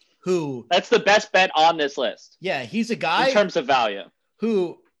who... That's the best bet on this list. Yeah, he's a guy... in terms of value.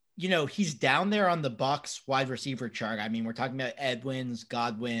 Who... he's down there on the Bucs wide receiver chart. I mean, we're talking about Edwins,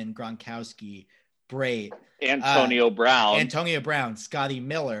 Godwin, Gronkowski, Brate, Antonio Brown, Scotty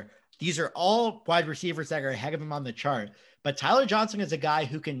Miller. These are all wide receivers that are ahead of him on the chart. But Tyler Johnson is a guy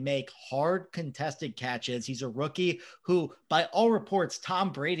who can make hard contested catches. He's a rookie who, by all reports,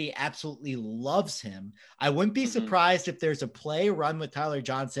 Tom Brady absolutely loves him. I wouldn't be surprised if there's a play run with Tyler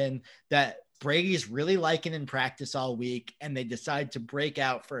Johnson that Brady's really liking in practice all week, and they decide to break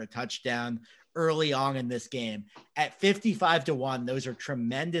out for a touchdown early on in this game. At 55-1, those are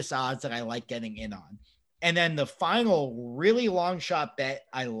tremendous odds that I like getting in on. And then the final really long shot bet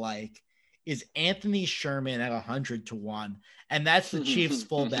I like is Anthony Sherman at 100-1. And that's the Chiefs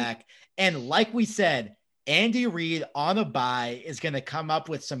fullback. And like we said, Andy Reid on a bye is going to come up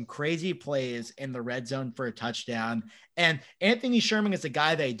with some crazy plays in the red zone for a touchdown. And Anthony Sherman is a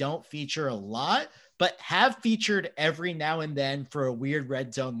guy they don't feature a lot, but have featured every now and then for a weird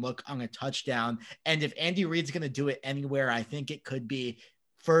red zone look on a touchdown. And if Andy Reid's going to do it anywhere, I think it could be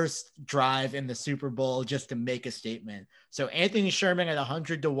first drive in the Super Bowl just to make a statement. So Anthony Sherman at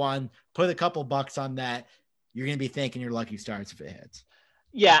 100-1, put a couple bucks on that. You're going to be thanking your lucky stars if it hits.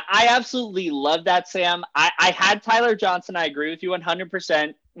 Yeah, I absolutely love that, Sam. I had Tyler Johnson. I agree with you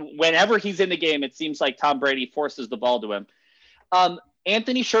 100%. Whenever he's in the game, it seems like Tom Brady forces the ball to him.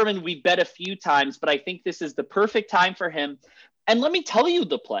 Anthony Sherman, we bet a few times, but I think this is the perfect time for him. And let me tell you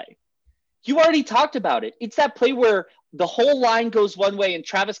the play. You already talked about it. It's that play where the whole line goes one way and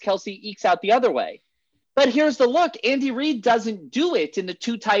Travis Kelce ekes out the other way. But here's the look. Andy Reid doesn't do it in the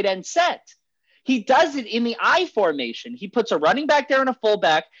two tight end set. He does it in the I formation. He puts a running back there and a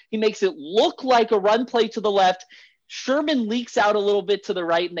fullback. He makes it look like a run play to the left. Sherman leaks out a little bit to the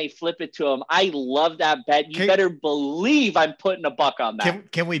right and they flip it to him. I love that bet. You better believe I'm putting a buck on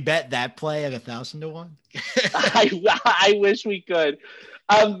that. Can we bet that play at 1,000-1? I wish we could.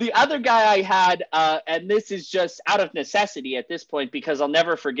 The other guy I had, and this is just out of necessity at this point because I'll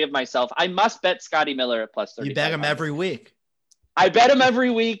never forgive myself. I must bet Scotty Miller at plus 30. You bet him every week. I bet him every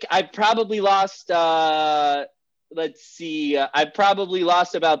week. I probably lost, I probably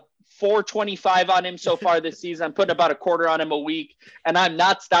lost about $4.25 on him so far this season. I'm putting about a quarter on him a week, and I'm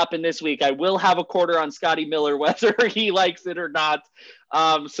not stopping this week. I will have a quarter on Scotty Miller, whether he likes it or not.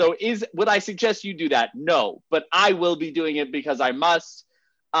 So would I suggest you do that? No, but I will be doing it because I must.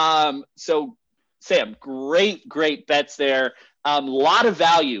 So Sam, great bets there.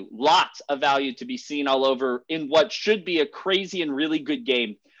 Lots of value to be seen all over in what should be a crazy and really good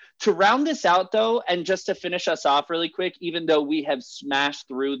game. To round this out, though, and just to finish us off really quick, even though we have smashed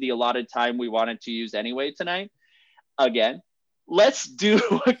through the allotted time we wanted to use anyway tonight, again, let's do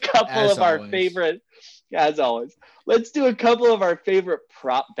a couple of our favorite, as always, let's do a couple of our favorite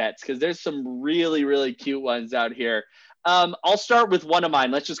prop bets because there's some really, really cute ones out here. I'll start with one of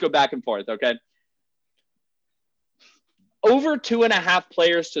mine. Let's just go back and forth, okay? Over 2.5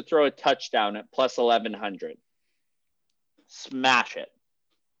 players to throw a touchdown at plus 1,100. Smash it.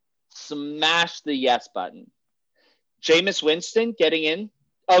 Smash the yes button. Jameis Winston getting in.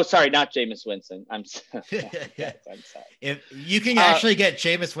 Oh, sorry, not Jameis Winston. I'm sorry. If you can actually get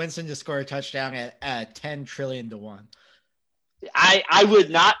Jameis Winston to score a touchdown at 10 trillion to 1. I would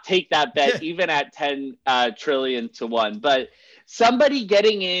not take that bet even at 10 trillion to 1, but somebody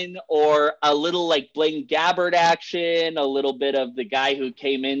getting in, or a little like Blaine Gabbert action, a little bit of the guy who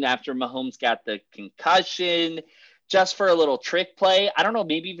came in after Mahomes got the concussion, just for a little trick play. I don't know,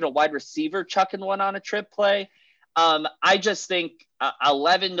 maybe even a wide receiver chucking one on a trip play. I just think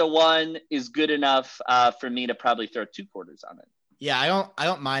 11 to 1 is good enough for me to probably throw 2 quarters on it. Yeah, I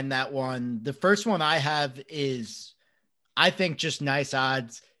don't mind that one. The first one I have is, I think, just nice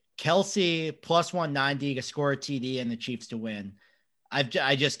odds. Kelsey plus 190 to score a TD and the Chiefs to win.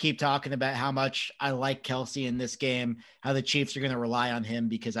 I just keep talking about how much I like Kelsey in this game, how the Chiefs are going to rely on him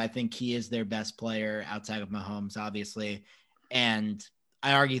because I think he is their best player outside of Mahomes, obviously. And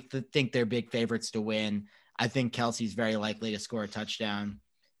I think they're big favorites to win. I think Kelsey's very likely to score a touchdown.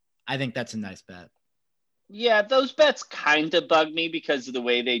 I think that's a nice bet. Yeah, those bets kind of bug me because of the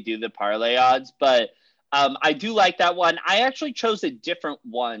way they do the parlay odds, but I do like that one. I actually chose a different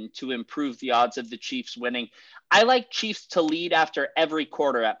one to improve the odds of the Chiefs winning. I like Chiefs to lead after every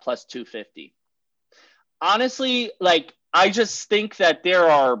quarter at plus 250. Honestly, like, I just think that there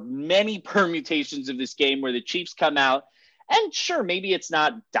are many permutations of this game where the Chiefs come out, and sure, maybe it's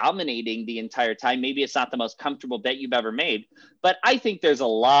not dominating the entire time. Maybe it's not the most comfortable bet you've ever made. But I think there's a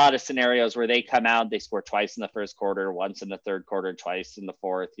lot of scenarios where they come out, they score twice in the first quarter, once in the third quarter, twice in the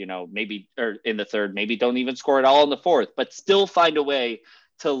fourth, maybe, or in the third, maybe don't even score at all in the fourth, but still find a way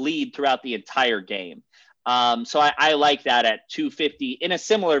to lead throughout the entire game. So I like that at 250 in a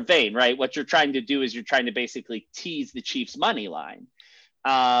similar vein, right? What you're trying to do is you're trying to basically tease the Chiefs money line.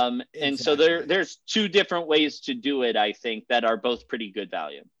 And so there's 2 different ways to do it, I think, that are both pretty good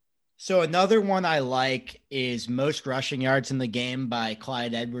value. So another one I like is most rushing yards in the game by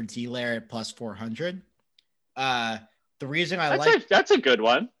Clyde Edwards-Helaire at plus 400. The reason that's a good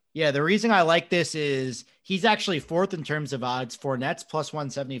one. Yeah, the reason I like this is he's actually 4th in terms of odds. Fournette's plus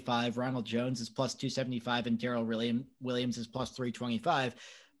 175, Ronald Jones is plus 275, and Darrell Williams is plus 325.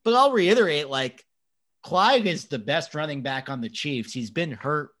 But I'll reiterate, like, Clyde is the best running back on the Chiefs. He's been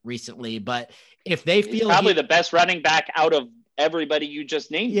hurt recently, but if they feel he's probably the best running back out of everybody you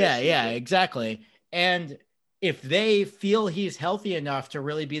just named. Yeah, exactly. And if they feel he's healthy enough to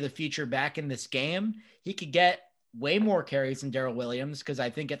really be the feature back in this game, he could get way more carries than Darrell Williams, because I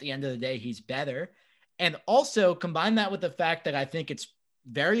think at the end of the day, he's better. And also combine that with the fact that I think it's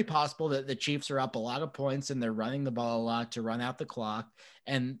very possible that the Chiefs are up a lot of points and they're running the ball a lot to run out the clock.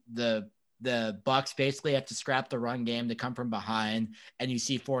 And the Bucs basically have to scrap the run game to come from behind. And you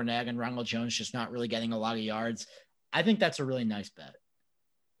see Fournette and Ronald Jones just not really getting a lot of yards. I think that's a really nice bet.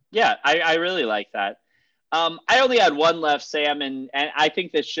 Yeah, I really like that. I only had one left, Sam, and I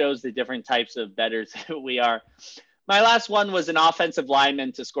think this shows the different types of bettors that we are. My last one was an offensive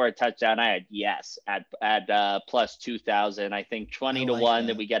lineman to score a touchdown. I had yes at plus 2,000. I think 20 to 1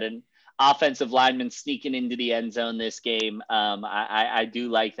 that we get an offensive lineman sneaking into the end zone this game. I do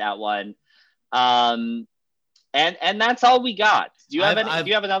like that one. And that's all we got. Do you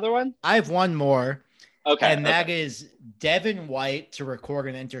have another one? I have one more. Okay. And that is Devin White to record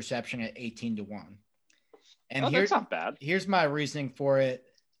an interception at 18 to 1. And that's not bad. Here's my reasoning for it.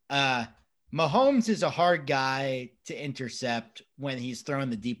 Mahomes is a hard guy to intercept when he's throwing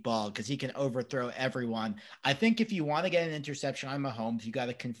the deep ball because he can overthrow everyone. I think if you want to get an interception on Mahomes, you got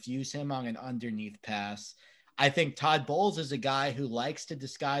to confuse him on an underneath pass. I think Todd Bowles is a guy who likes to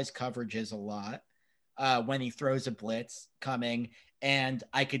disguise coverages a lot when he throws a blitz coming. And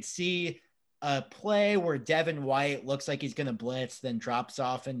I could see a play where Devin White looks like he's going to blitz, then drops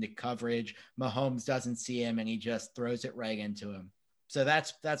off into coverage. Mahomes doesn't see him and he just throws it right into him. So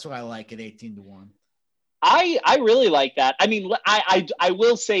that's what I like at 18 to 1. I really like that. I mean, I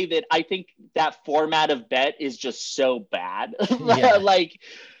will say that I think that format of bet is just so bad. Yeah. Like,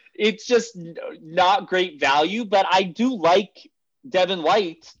 it's just not great value, but I do like Devin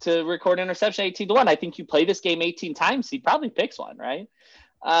White to record interception 18 to 1. I think you play this game 18 times, he probably picks one, right?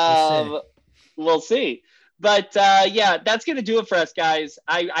 We'll see. But yeah, that's going to do it for us, guys.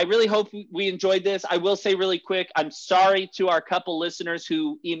 I really hope we enjoyed this. I will say really quick, I'm sorry to our couple listeners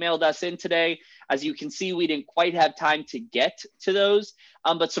who emailed us in today. As you can see, we didn't quite have time to get to those,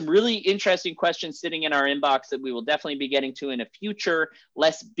 but some really interesting questions sitting in our inbox that we will definitely be getting to in a future,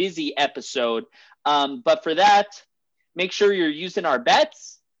 less busy episode. But for that, make sure you're using our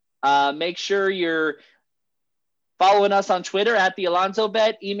bets. Make sure you're following us on Twitter at The Alonzo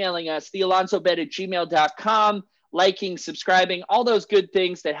Bet, emailing us, thealonzobet@gmail.com, liking, subscribing, all those good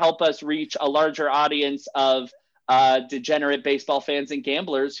things that help us reach a larger audience of degenerate baseball fans and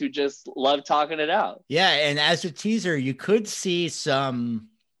gamblers who just love talking it out. Yeah, and as a teaser, you could see some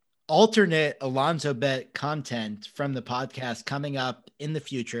alternate Alonzo Bet content from the podcast coming up in the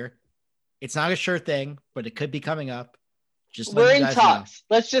future. It's not a sure thing, but it could be coming up. Just we're in talks.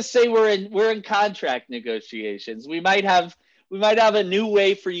 Let's just say we're in contract negotiations. We might have a new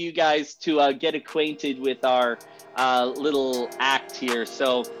way for you guys to get acquainted with our little act here.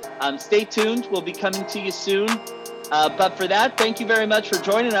 So stay tuned. We'll be coming to you soon. But for that, thank you very much for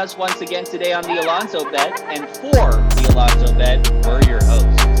joining us once again today on The Alonzo Bet. And for The Alonzo Bet,